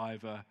Soul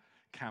Survivor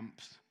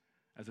camps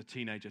as a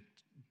teenager,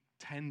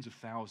 tens of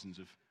thousands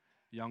of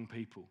young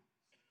people.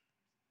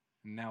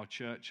 And now a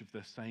church of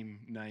the same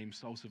name,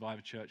 Soul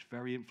Survivor Church,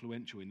 very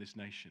influential in this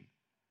nation.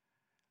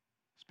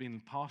 It's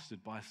been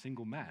pastored by a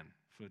single man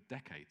for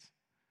decades.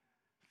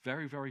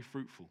 Very, very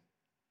fruitful.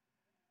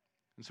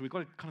 And so we've got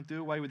to kind of do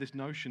away with this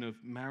notion of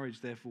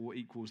marriage therefore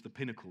equals the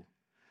pinnacle.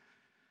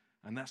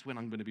 And that's when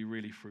I'm going to be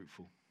really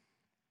fruitful.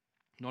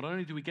 Not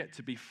only do we get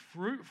to be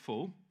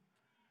fruitful,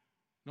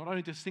 not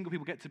only do single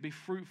people get to be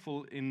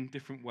fruitful in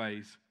different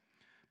ways,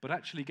 but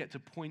actually get to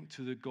point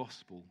to the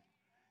gospel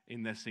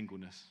in their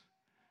singleness.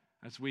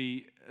 As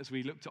we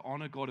look to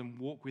honor God and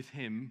walk with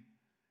him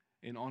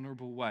in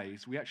honorable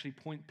ways, we actually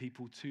point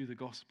people to the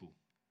gospel.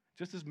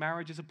 Just as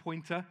marriage is a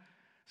pointer,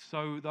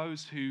 so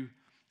those who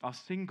are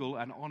single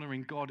and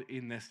honoring God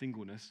in their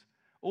singleness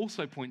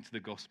also point to the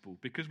gospel,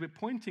 because we're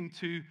pointing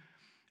to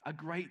a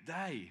great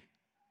day.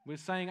 We're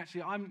saying,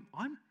 actually,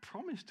 I'm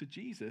promised to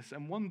Jesus,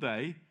 and one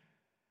day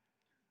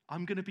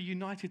I'm going to be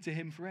united to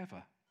him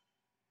forever.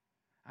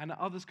 And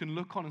others can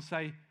look on and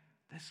say,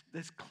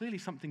 there's clearly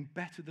something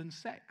better than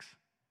sex.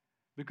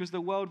 Because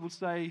the world will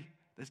say,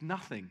 there's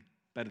nothing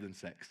better than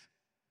sex.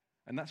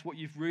 And that's what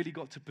you've really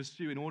got to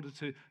pursue in order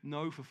to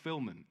know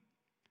fulfillment.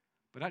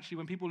 But actually,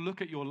 when people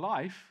look at your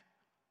life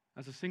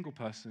as a single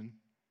person,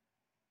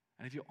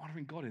 and if you're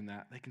honoring God in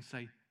that, they can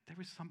say, there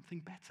is something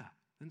better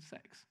than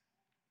sex.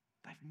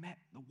 They've met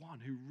the one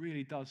who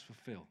really does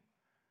fulfill.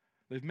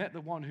 They've met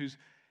the one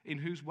in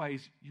whose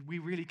ways we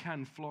really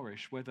can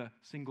flourish, whether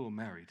single or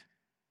married.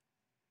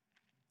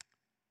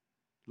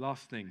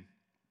 Last thing,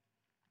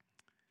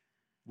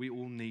 we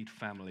all need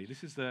family.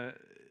 This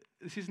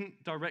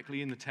isn't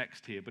directly in the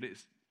text here, but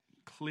it's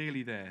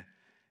clearly there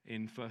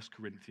in 1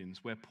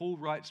 Corinthians, where Paul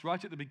writes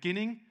right at the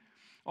beginning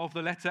of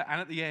the letter,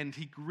 and at the end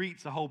he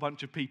greets a whole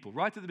bunch of people.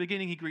 Right at the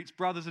beginning he greets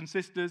brothers and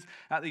sisters.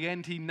 At the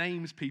end he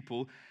names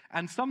people.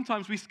 And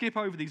sometimes we skip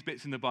over these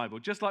bits in the Bible,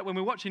 just like when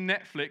we're watching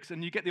Netflix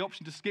and you get the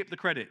option to skip the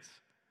credits.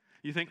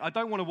 You think, I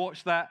don't want to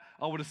watch that.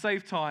 I want to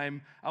save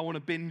time. I want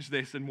to binge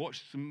this and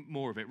watch some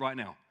more of it right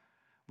now.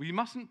 Well, you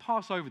mustn't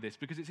pass over this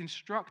because it's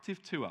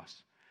instructive to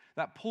us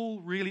that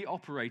Paul really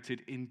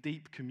operated in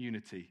deep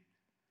community.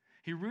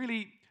 He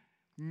really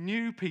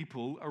knew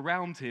people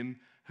around him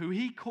who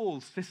he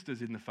calls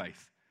sisters in the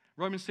faith.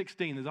 Romans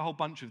 16, there's a whole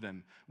bunch of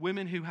them.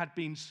 Women who had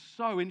been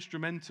so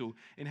instrumental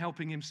in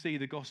helping him see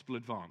the gospel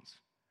advance.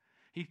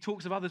 He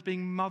talks of others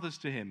being mothers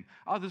to him,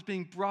 others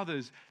being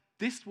brothers.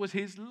 This was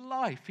his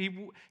life.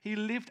 He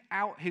lived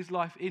out his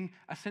life in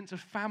a sense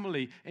of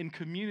family, in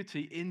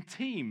community, in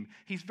team.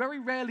 He's very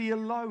rarely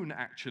alone,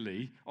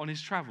 actually, on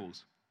his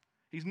travels.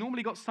 He's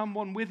normally got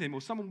someone with him,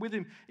 or someone with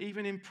him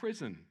even in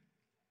prison.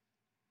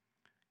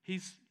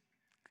 He's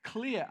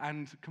clear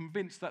and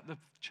convinced that the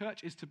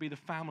church is to be the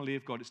family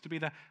of God. It's to be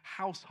the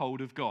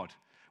household of God,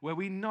 where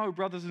we know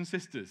brothers and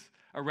sisters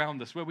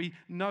around us, where we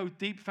know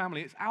deep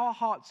family. It's our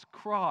heart's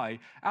cry,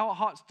 our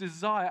heart's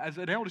desire as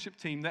an eldership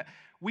team that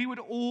we would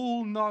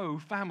all know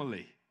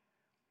family,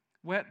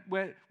 where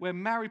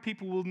married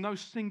people will know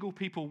single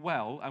people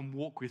well and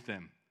walk with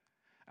them.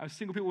 And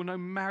single people will know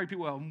married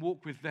people well and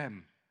walk with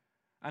them.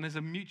 And there's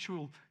a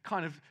mutual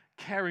kind of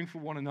caring for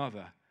one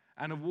another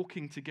and a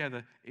walking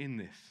together in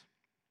this.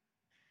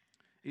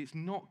 It's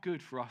not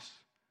good for us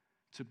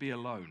to be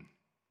alone.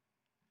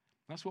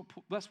 That's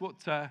what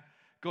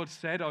God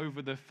said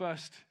over the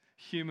first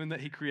human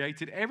that he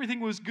created. Everything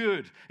was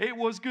good. It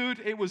was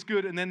good. It was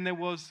good. And then there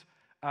was,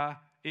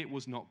 it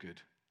was not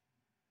good.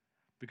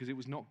 Because it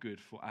was not good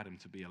for Adam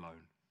to be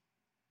alone.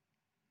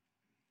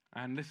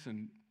 And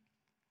listen,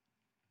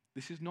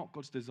 this is not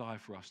God's desire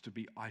for us to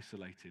be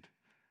isolated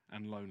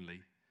and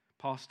lonely.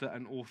 Pastor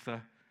and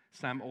author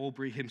Sam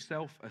Albury,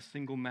 himself a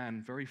single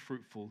man, very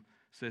fruitful,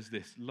 says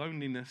this: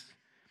 loneliness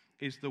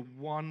is the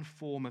one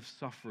form of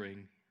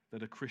suffering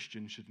that a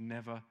Christian should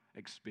never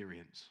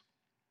experience.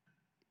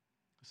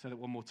 I'll say that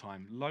one more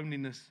time.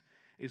 Loneliness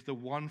is the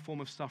one form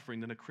of suffering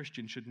that a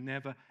Christian should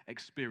never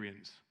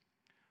experience.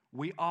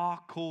 We are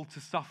called to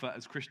suffer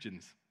as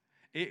Christians.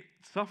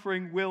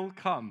 Suffering will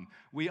come.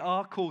 We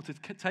are called to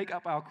take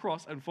up our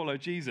cross and follow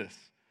Jesus.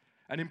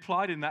 And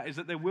implied in that is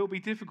that there will be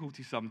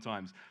difficulty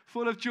sometimes,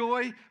 full of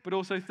joy, but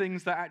also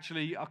things that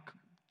actually are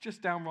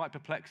just downright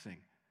perplexing.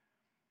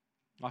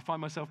 I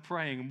find myself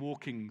praying and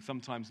walking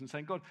sometimes and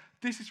saying, God,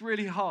 this is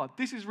really hard.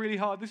 This is really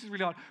hard. This is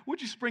really hard.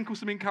 Would you sprinkle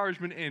some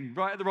encouragement in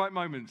right at the right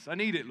moments? I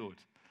need it, Lord.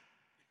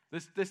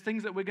 There's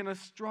things that we're going to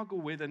struggle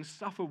with and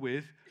suffer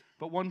with,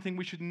 but one thing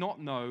we should not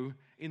know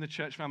in the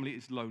church family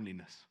is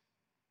loneliness.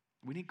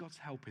 We need God's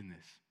help in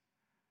this.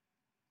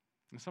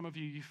 And some of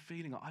you, you're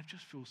feeling, I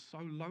just feel so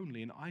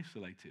lonely and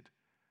isolated.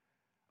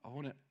 I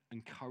want to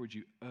encourage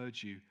you,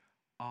 urge you,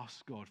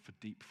 ask God for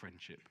deep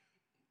friendship.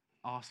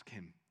 Ask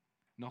him.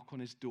 Knock on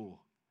his door.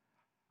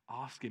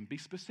 Ask him. Be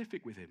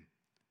specific with him.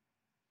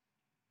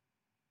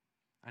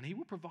 And he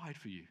will provide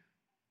for you.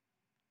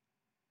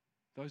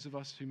 Those of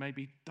us who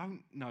maybe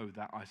don't know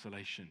that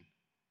isolation,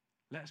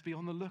 let's be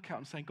on the lookout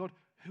and saying, God,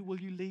 who will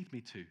you lead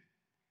me to?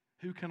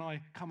 Who can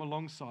I come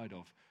alongside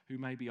of who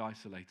may be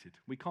isolated?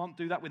 We can't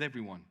do that with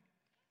everyone.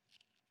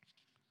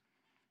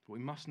 But we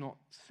must not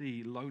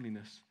see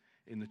loneliness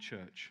in the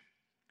church.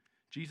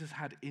 Jesus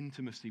had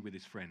intimacy with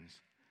his friends.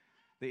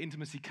 The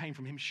intimacy came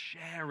from him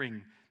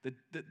sharing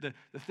the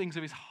things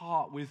of his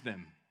heart with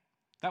them.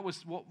 That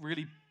was what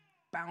really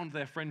bound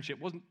their friendship.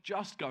 It wasn't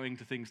just going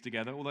to things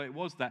together, although it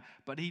was that,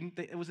 but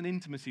there was an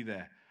intimacy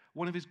there.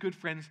 One of his good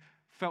friends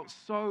felt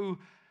so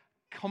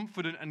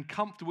confident and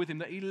comfortable with him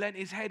that he leant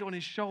his head on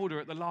his shoulder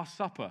at the Last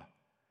Supper.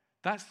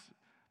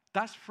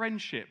 That's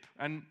friendship.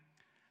 And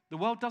the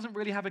world doesn't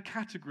really have a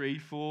category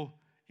for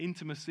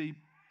intimacy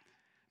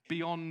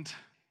beyond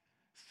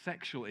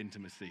sexual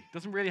intimacy. It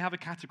doesn't really have a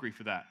category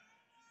for that.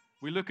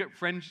 We look at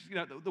friends,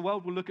 the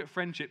world will look at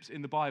friendships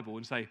in the Bible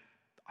and say,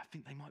 I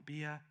think they might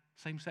be a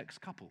same-sex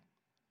couple.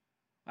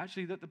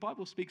 Actually, the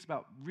Bible speaks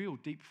about real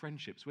deep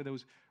friendships where there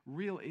was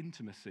real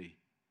intimacy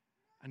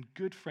and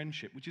good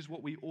friendship, which is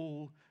what we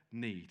all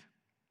need.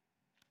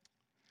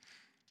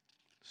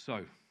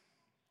 So,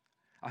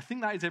 I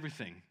think that is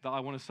everything that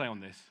I want to say on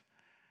this.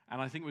 And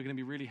I think we're going to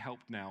be really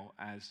helped now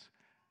as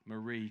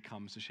Marie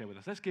comes to share with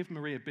us. Let's give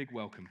Marie a big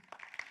welcome.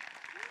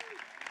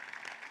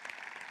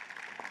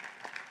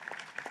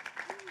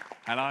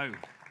 Hello.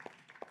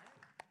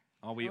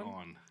 Are we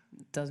on?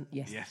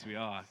 Yes. Yes, we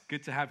are.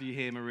 Good to have you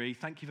here, Marie.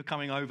 Thank you for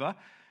coming over.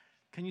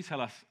 Can you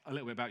tell us a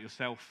little bit about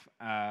yourself?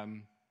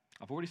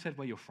 I've already said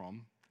where you're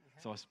from,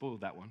 so I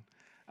spoiled that one.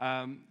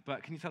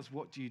 But can you tell us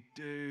what do you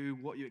do?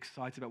 What are you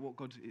excited about?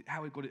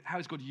 How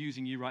is God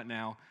using you right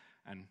now?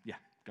 And yeah,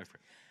 go for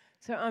it.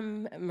 So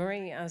I'm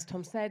Marie, as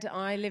Tom said.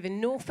 I live in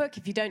Norfolk,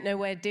 if you don't know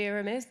where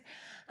Dereham is.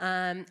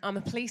 I'm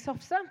a police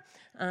officer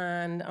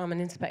and I'm an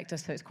inspector,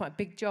 so it's quite a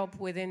big job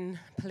within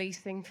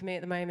policing for me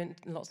at the moment.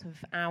 Lots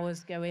of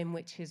hours go in,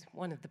 which is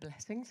one of the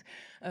blessings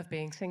of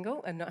being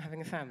single and not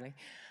having a family.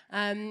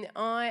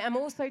 I am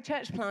also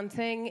church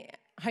planting,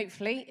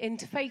 hopefully,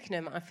 into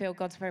Fakenham. I feel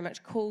God's very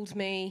much called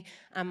me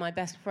and my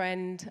best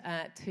friend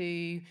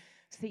to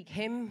seek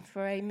him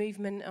for a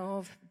movement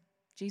of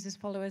Jesus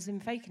followers in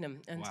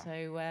Fakenham. And Wow.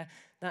 so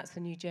that's a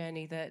new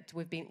journey that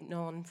we've been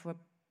on for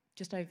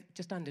just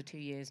under 2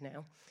 years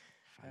now.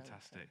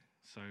 Fantastic.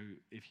 So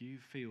if you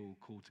feel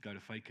called to go to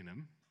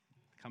Fakenham,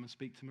 come and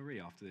speak to Marie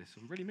after this.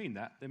 I really mean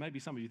that. There may be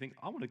some of you think,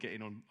 I want to get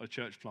in on a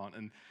church plant,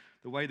 and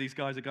the way these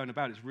guys are going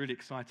about it is really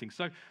exciting.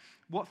 So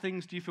what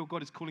things do you feel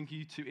God is calling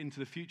you to into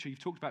the future? You've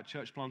talked about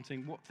church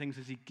planting. What things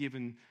has he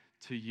given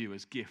to you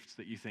as gifts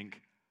that you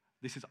think,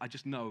 I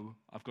just know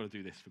I've got to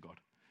do this for God?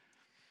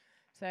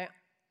 So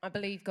I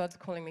believe God's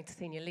calling me to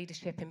senior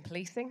leadership in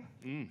policing.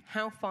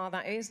 How far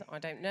that is, I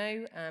don't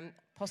know.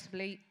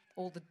 Possibly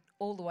all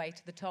the way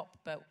to the top,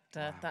 but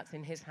that's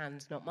in his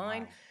hands, not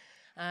mine.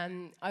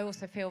 Wow. I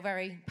also feel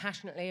very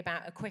passionately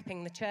about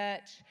equipping the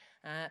church,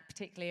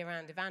 particularly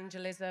around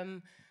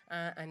evangelism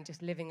and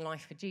just living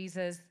life for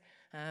Jesus.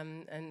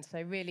 And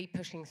so really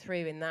pushing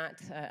through in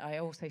that. I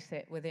also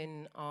sit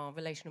within our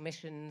relational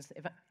missions,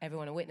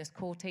 Everyone a Witness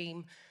core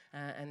team,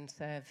 and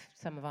serve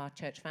some of our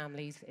church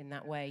families in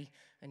that way,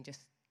 and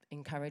just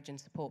encourage and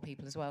support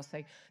people as well.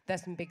 So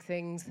there's some big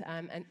things,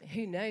 and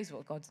who knows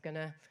what God's going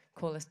to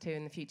call us to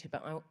in the future.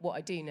 But what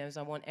I do know is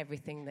I want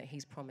everything that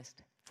he's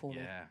promised for me.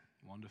 Yeah,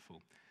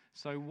 wonderful.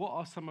 So what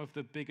are some of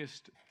the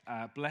biggest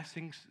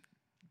blessings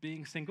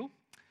being single?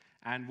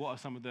 And what are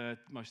some of the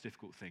most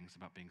difficult things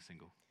about being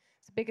single?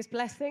 The biggest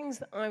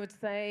blessings, I would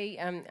say,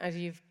 as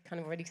you've kind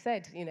of already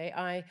said,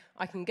 I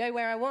can go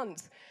where I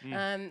want.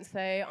 So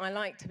I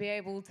like to be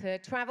able to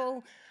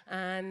travel,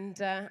 and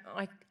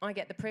I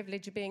get the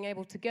privilege of being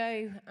able to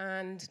go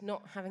and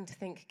not having to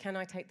think, can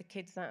I take the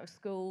kids out of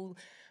school?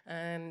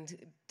 And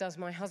does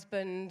my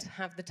husband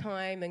have the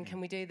time? And can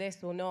we do this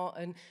or not?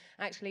 And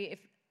actually, if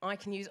I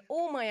can use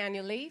all my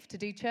annual leave to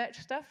do church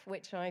stuff,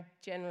 which I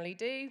generally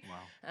do.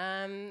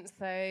 Wow.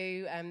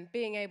 So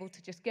being able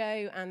to just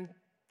go and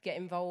get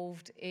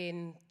involved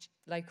in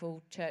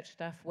local church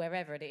stuff,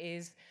 wherever it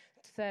is,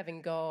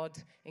 serving God,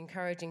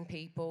 encouraging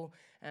people.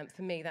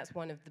 For me, that's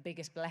one of the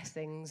biggest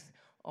blessings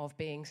of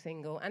being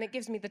single. And it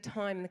gives me the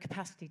time and the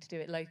capacity to do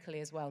it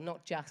locally as well,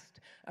 not just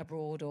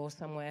abroad or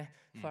somewhere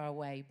far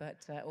away, but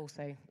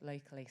also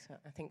locally. So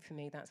I think for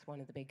me, that's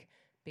one of the big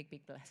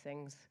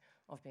blessings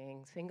of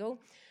being single.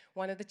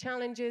 One of the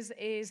challenges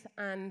is,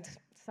 and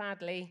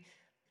sadly,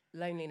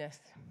 loneliness.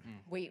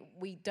 We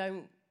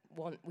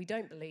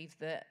don't believe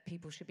that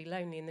people should be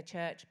lonely in the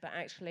church, but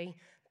actually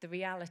the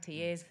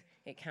reality is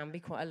it can be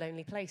quite a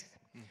lonely place.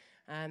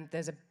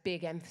 There's a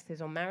big emphasis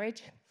on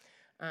marriage,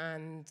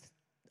 and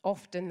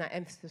often that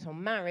emphasis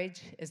on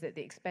marriage is at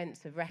the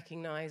expense of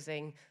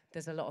recognising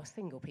there's a lot of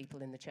single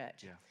people in the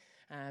church.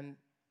 Yeah.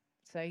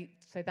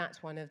 So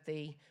that's one of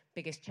the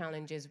biggest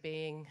challenges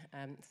being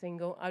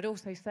single. I'd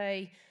also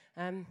say,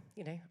 I'd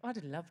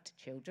have loved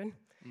children.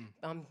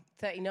 I'm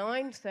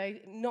 39, so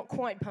not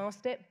quite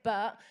past it,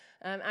 but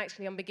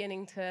actually I'm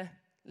beginning to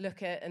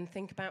look at and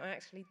think about,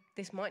 actually,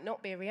 this might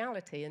not be a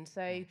reality. And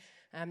so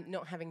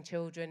not having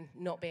children,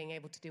 not being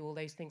able to do all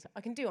those things.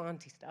 I can do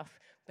auntie stuff,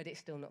 but it's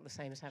still not the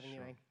same as having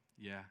your own.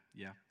 Yeah,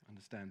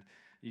 understand.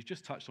 You've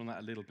just touched on that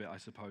a little bit, I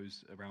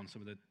suppose, around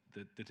some of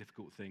the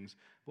difficult things.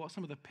 What are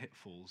some of the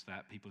pitfalls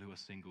that people who are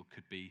single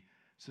could be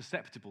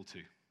susceptible to?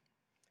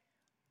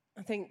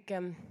 I think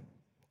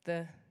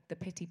the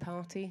pity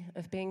party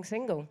of being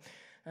single.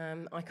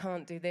 I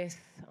can't do this.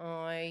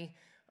 I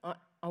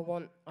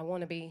want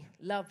to be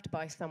loved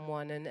by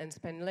someone and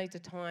spend loads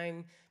of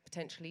time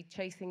potentially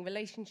chasing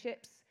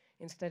relationships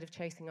instead of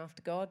chasing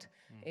after God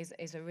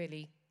is a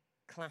really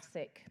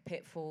classic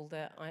pitfall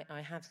that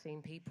I have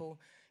seen people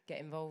get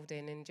involved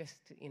in, and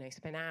just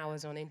spend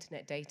hours on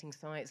internet dating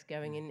sites,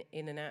 going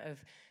in and out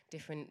of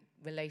different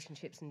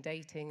relationships and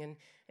dating, and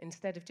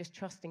instead of just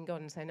trusting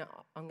God and saying, no,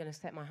 I'm going to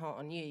set my heart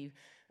on you,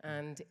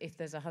 and if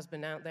there's a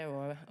husband out there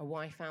or a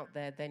wife out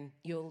there, then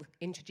you'll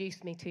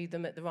introduce me to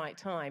them at the right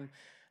time.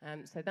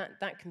 So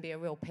that can be a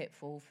real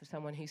pitfall for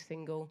someone who's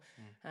single.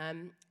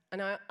 And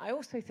I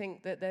also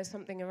think that there's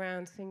something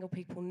around single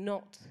people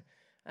not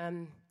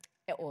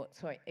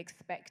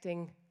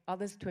expecting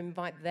others to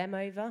invite them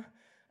over,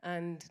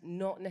 and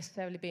not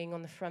necessarily being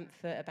on the front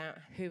foot about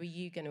who are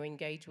you going to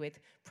engage with.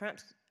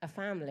 Perhaps a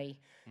family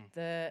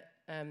that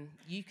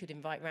you could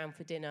invite round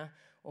for dinner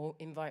or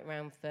invite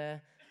round for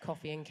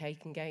coffee and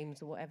cake and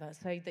games or whatever,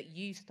 so that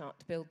you start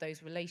to build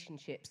those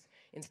relationships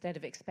instead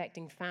of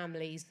expecting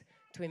families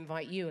to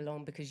invite you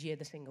along because you're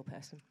the single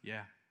person.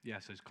 Yeah,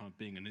 so it's kind of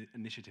being an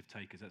initiative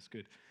takers, that's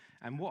good.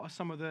 And what are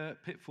some of the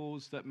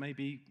pitfalls that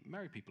maybe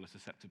married people are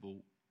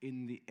susceptible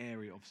in the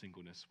area of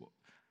singleness?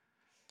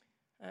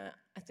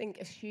 I think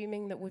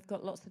assuming that we've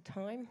got lots of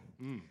time.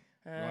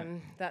 Right.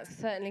 That's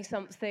certainly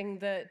something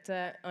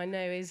that I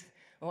know is,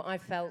 or I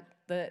felt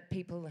that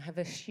people have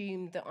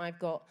assumed that I've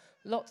got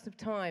lots of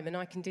time and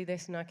I can do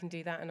this and I can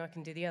do that and I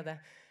can do the other.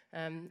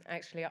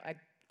 Actually, I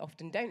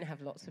often don't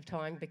have lots of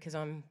time because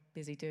I'm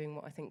busy doing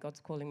what I think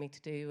God's calling me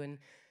to do and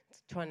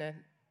trying to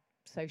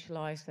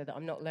socialise so that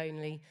I'm not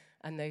lonely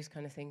and those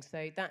kind of things.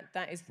 So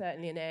that is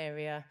certainly an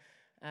area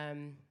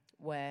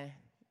where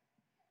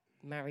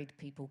married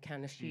people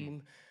can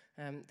assume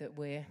that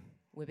we're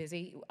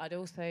busy. I'd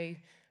also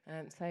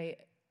say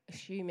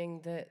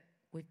assuming that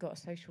we've got a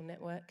social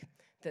network,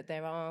 that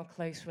there are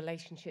close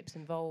relationships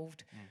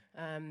involved,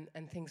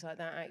 and things like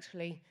that.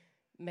 Actually,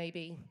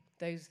 maybe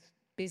those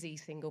busy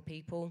single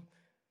people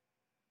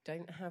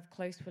don't have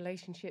close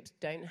relationships,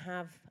 don't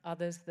have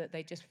others that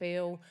they just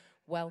feel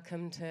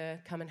welcome to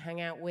come and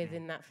hang out with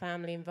in that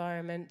family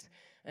environment.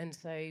 And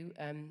so,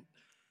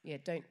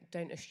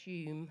 don't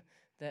assume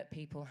that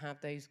people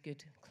have those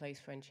good, close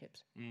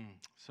friendships.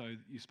 So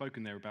you've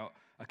spoken there about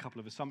a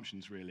couple of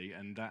assumptions, really,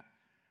 and that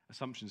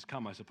assumptions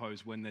come, I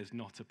suppose, when there's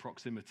not a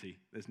proximity.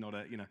 There's not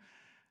a,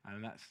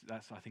 and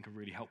that's I think, a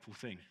really helpful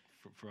thing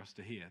for us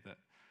to hear, that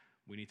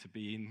we need to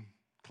be in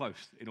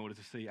close in order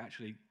to see,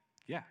 actually,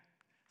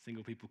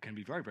 single people can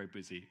be very, very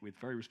busy with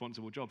very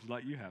responsible jobs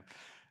like you have.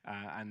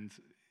 And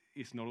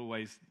it's not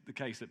always the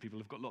case that people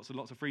have got lots and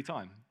lots of free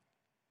time.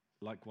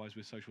 Likewise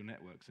with social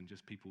networks and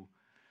just people,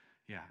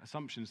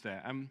 assumptions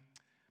there.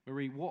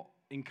 Marie, what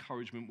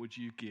encouragement would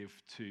you give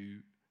to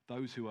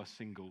those who are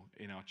single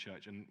in our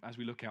church? And as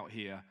we look out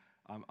here,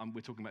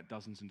 we're talking about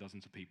dozens and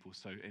dozens of people.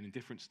 So in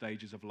different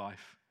stages of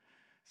life,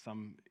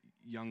 some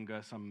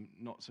younger, some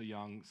not so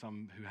young,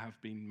 some who have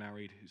been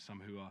married,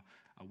 some who are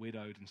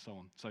widowed, and so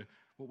on. So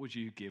what would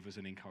you give as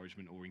an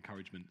encouragement or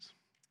encouragements?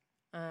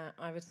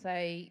 I would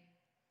say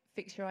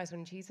fix your eyes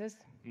on Jesus,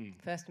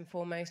 first and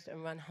foremost,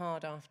 and run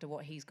hard after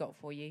what he's got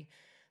for you.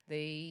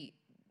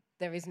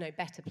 There is no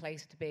better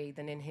place to be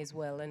than in his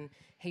will, and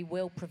he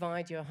will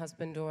provide you a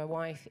husband or a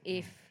wife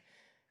if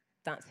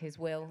that's his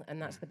will and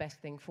that's the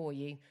best thing for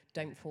you.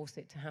 Don't force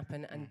it to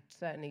happen, and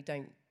certainly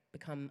don't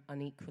become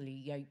unequally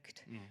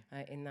yoked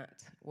in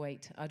that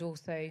weight. I'd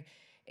also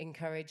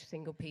encourage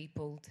single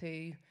people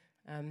to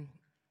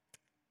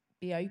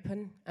be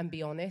open and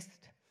be honest.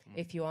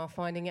 If you are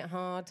finding it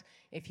hard,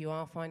 if you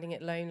are finding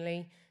it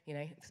lonely,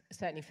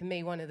 certainly for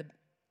me, one of the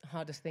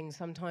hardest things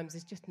sometimes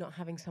is just not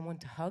having someone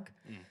to hug.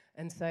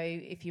 And so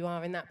if you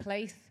are in that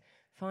place,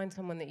 find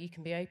someone that you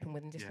can be open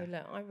with and just say,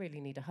 look, I really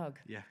need a hug.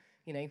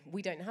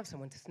 We don't have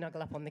someone to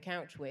snuggle up on the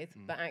couch with,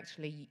 but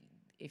actually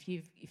if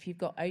you've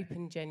got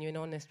open, genuine,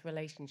 honest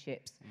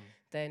relationships,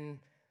 then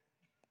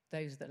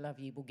those that love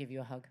you will give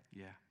you a hug.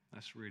 Yeah,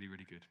 that's really,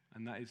 really good.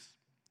 And that is,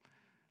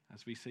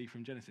 as we see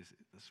from Genesis,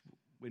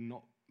 we're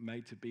not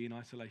made to be in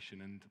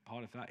isolation, and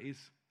part of that is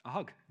a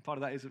hug. Part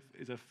of that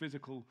is a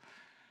physical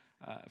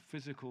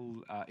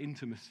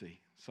intimacy.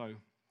 So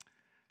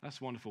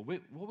that's wonderful.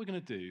 What we're going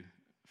to do,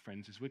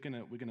 friends, is we're going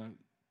to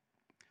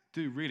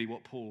do really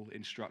what Paul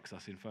instructs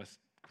us in 1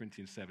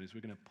 Corinthians 7, is we're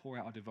going to pour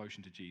out our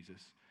devotion to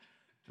Jesus.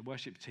 The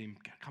worship team,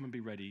 come and be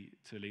ready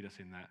to lead us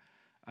in that.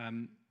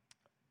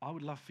 I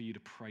would love for you to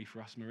pray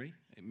for us, Marie.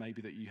 It may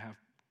be that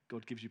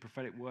God gives you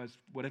prophetic words,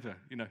 whatever,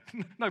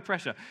 no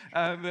pressure.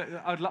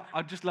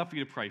 I'd just love for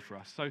you to pray for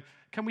us. So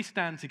can we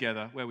stand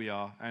together where we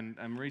are, and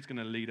Marie's going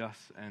to lead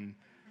us, and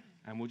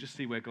we'll just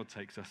see where God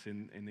takes us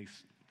in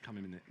these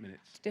coming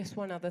minutes. Just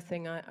one other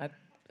thing I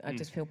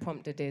just feel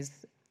prompted is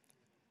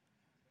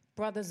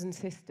brothers and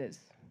sisters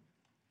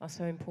are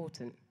so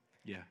important.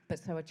 Yeah. But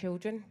so are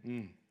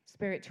children,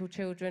 spiritual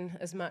children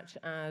as much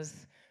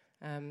as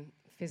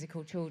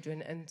physical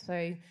children. And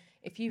so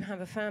if you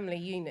have a family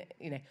unit,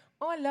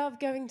 I love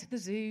going to the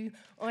zoo,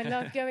 I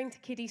love going to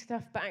kiddie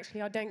stuff, but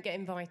actually I don't get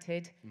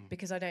invited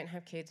because I don't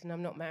have kids and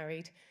I'm not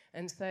married.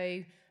 And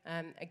so,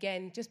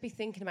 again, just be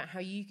thinking about how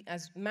you,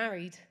 as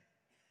married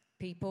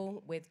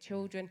people with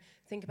children,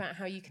 think about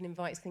how you can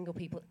invite single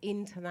people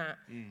into that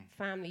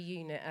family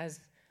unit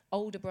as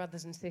older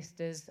brothers and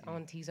sisters,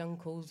 aunties,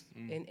 uncles,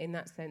 in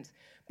that sense.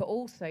 But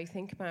also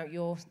think about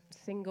your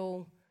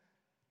single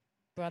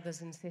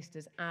brothers and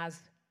sisters as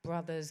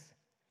brothers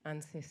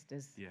and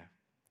sisters. Yeah.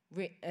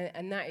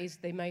 And that is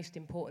the most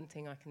important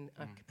thing I could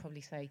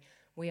probably say.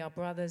 We are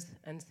brothers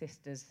and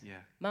sisters.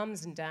 Yeah.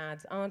 Mums and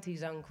dads,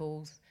 aunties,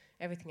 uncles,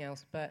 everything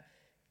else. But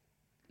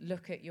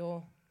look at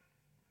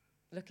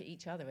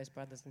each other as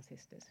brothers and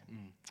sisters.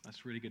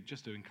 That's really good.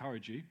 Just to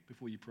encourage you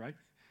before you pray,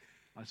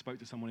 I spoke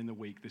to someone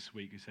this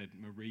week who said,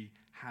 Marie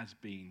has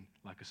been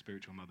like a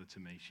spiritual mother to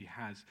me. She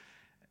has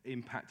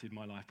impacted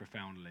my life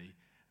profoundly.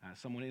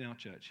 Someone in our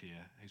church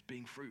here who's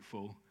being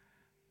fruitful,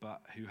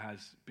 but who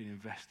has been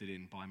invested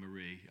in by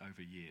Marie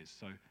over years.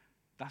 So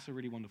that's a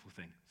really wonderful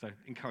thing. So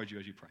encourage you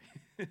as you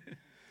pray.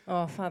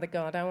 Oh, Father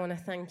God, I want to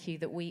thank you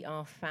that we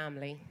are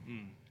family.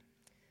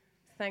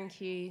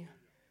 Thank you,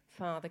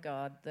 Father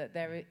God, that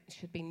there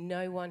should be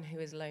no one who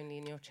is lonely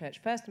in your church.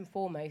 First and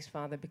foremost,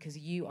 Father, because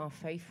you are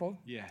faithful.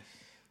 Yes.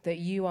 That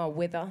you are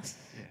with us.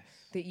 Yes.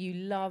 That you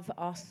love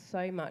us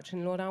so much.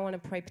 And Lord, I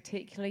want to pray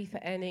particularly for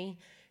any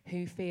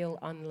who feel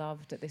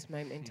unloved at this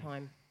moment in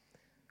time.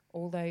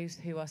 All those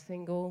who are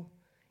single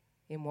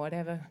in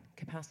whatever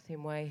capacity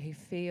and way, who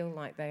feel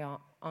like they are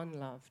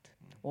unloved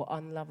or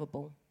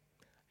unlovable.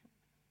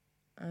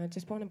 And I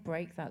just want to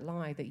break that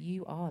lie that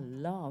you are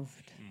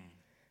loved.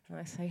 And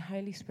I say,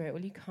 Holy Spirit,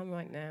 will you come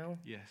right now?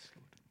 Yes,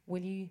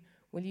 Lord.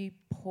 Will you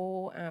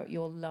pour out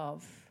your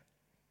love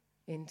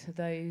into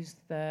those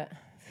that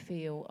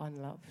feel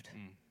unloved?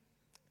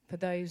 For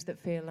those that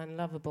feel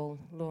unlovable,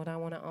 Lord, I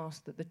want to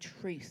ask that the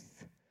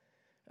truth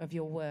of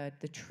your word,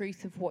 the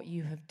truth of what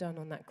you have done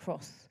on that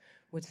cross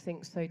would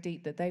sink so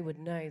deep that they would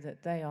know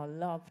that they are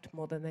loved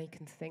more than they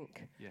can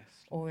think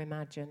or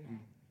imagine.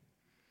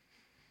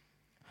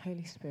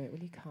 Holy Spirit, will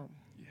you come?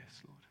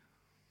 Yes, Lord.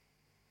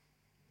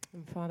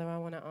 And Father, I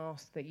want to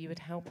ask that you would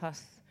help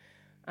us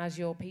as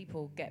your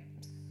people get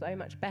so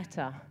much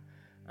better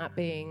at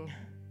being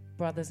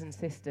brothers and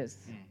sisters,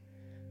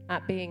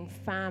 at being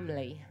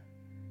family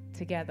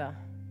together,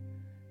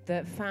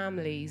 that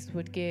families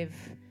would give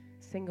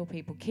single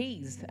people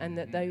keys, and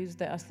that those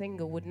that are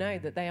single would know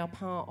that they are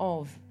part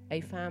of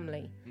a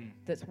family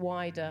that's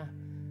wider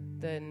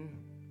than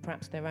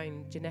perhaps their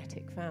own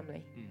genetic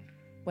family,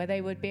 where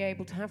they would be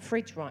able to have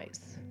fridge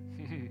rights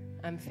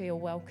and feel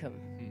welcome.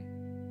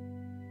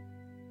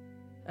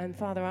 And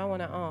Father, I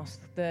want to ask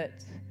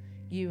that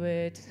you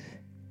would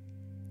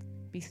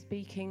be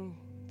speaking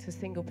to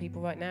single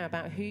people right now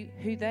about who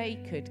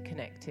they could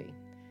connect to,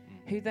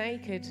 who they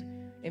could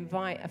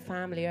invite a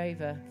family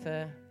over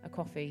for a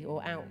coffee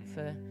or out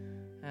for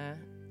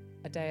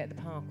a day at the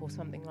park or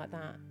something like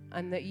that.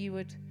 And that you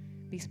would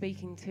be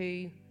speaking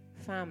to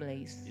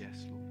families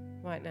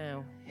right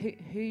now.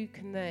 Who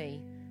can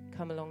they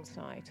come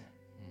alongside?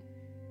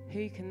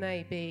 Who can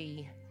they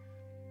be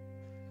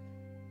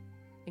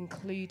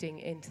including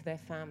into their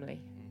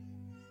family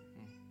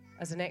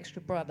as an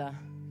extra brother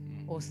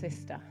or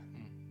sister,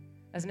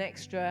 as an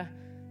extra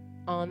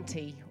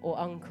auntie or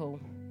uncle?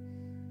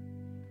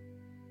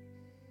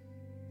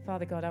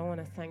 Father God, I want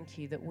to thank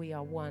you that we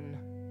are one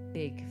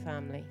big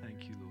family.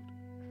 Thank you, Lord.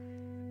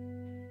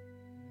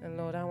 And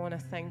Lord, I want to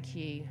thank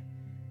you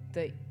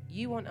that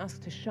you want us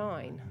to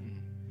shine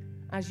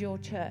as your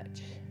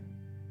church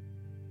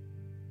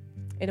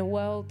in a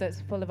world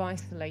that's full of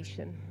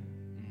isolation,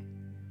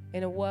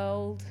 in a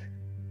world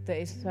that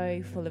is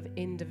so full of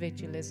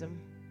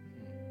individualism.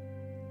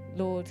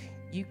 Lord,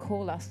 you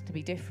call us to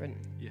be different.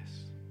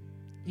 Yes.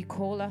 You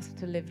call us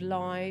to live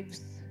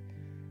lives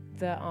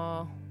that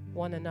are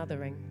one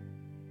anothering,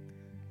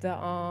 that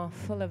are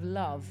full of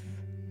love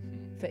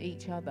for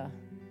each other.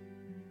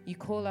 You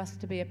call us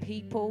to be a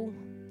people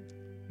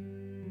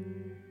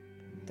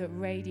that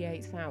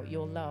radiates out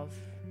your love,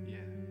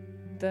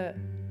 that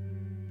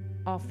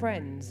our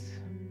friends,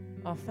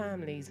 our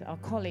families, our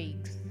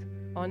colleagues,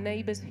 our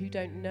neighbours who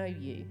don't know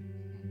you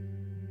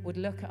would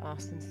look at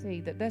us and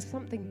see that there's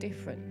something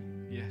different.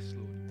 Yes,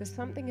 Lord. There's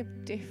something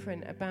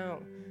different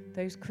about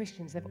those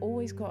Christians. They've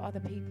always got other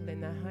people in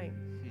their home.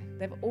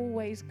 They've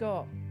always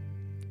got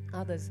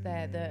others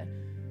there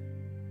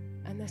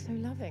and they're so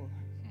loving.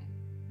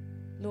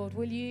 Lord,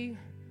 will you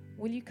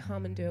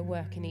come and do a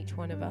work in each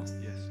one of us?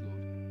 Yes,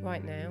 Lord.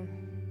 Right now.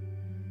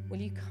 Will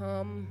you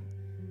come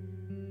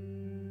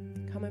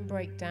and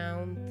break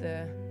down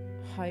the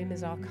home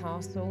as our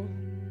castle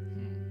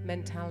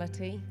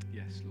mentality?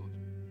 Yes, Lord.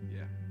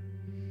 Yeah.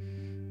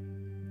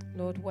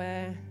 Lord,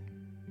 where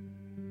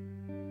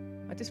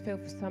I just feel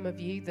for some of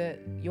you that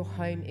your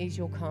home is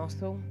your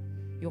castle,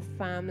 your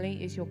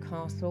family is your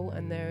castle,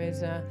 and there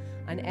is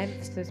an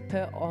emphasis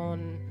put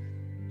on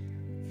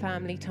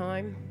family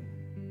time.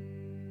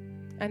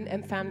 And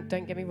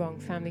don't get me wrong,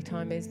 family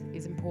time is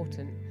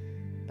important,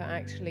 but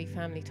actually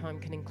family time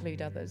can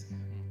include others.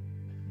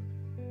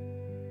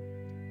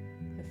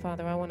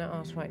 Father, I want to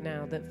ask right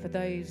now that for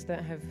those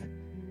that have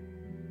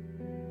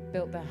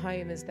built their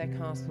home as their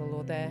castle,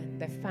 or their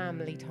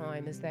family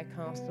time as their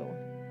castle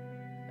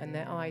and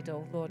their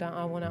idol, Lord,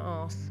 I want to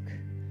ask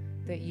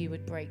that you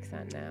would break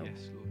that now.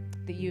 Yes,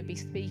 Lord. That you would be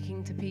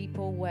speaking to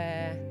people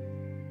where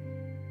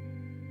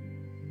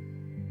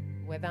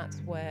that's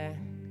where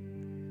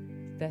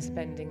they're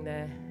spending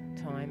their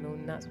time,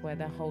 and that's where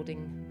they're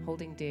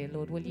holding dear.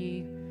 Lord, will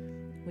you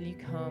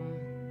come,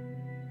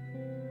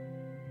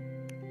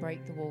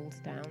 break the walls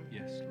down?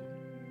 Yes, Lord.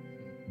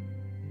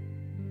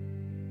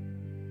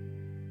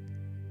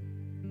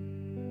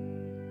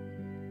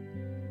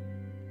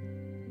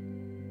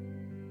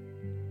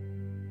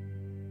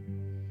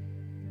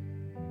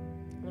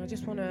 And I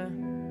just want to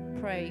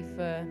pray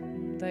for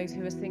those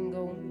who are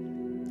single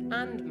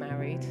and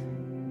married,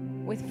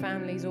 with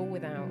families or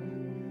without.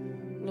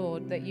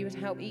 Lord, that you would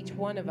help each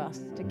one of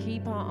us to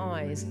keep our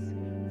eyes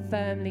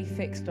firmly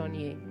fixed on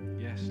you.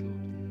 Yes,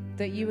 Lord.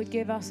 That you would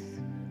give us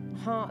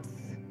hearts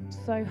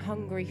so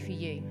hungry for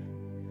you,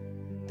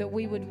 that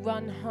we would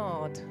run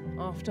hard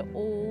after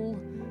all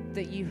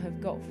that you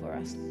have got for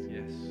us.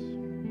 Yes.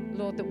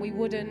 Lord, that we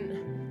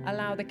wouldn't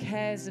allow the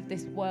cares of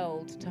this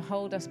world to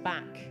hold us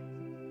back,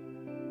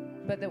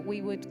 but that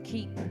we would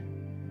keep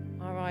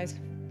our eyes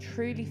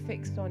truly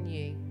fixed on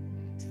you,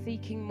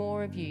 seeking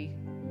more of you,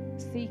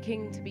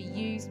 seeking to be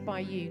used by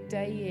you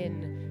day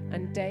in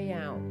and day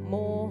out,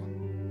 more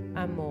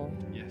and more.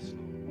 Yes,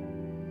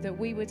 Lord. That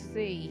we would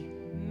see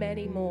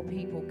many more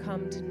people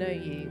come to know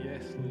you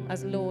Lord.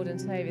 as Lord and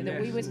Savior.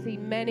 That we would see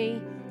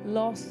many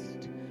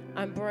lost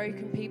and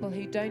broken people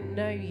who don't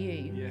know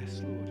you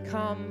Lord.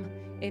 come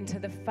into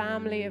the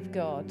family of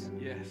God.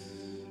 Yes.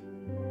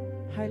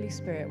 Holy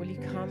Spirit, will you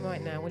come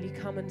right now? Will you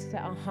come and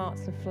set our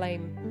hearts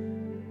aflame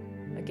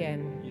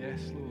again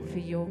Yes, Lord. for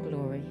your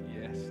glory?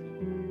 Yes,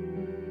 Lord.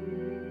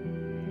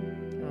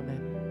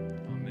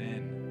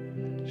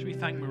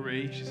 thank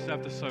Marie. She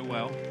served us so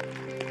well.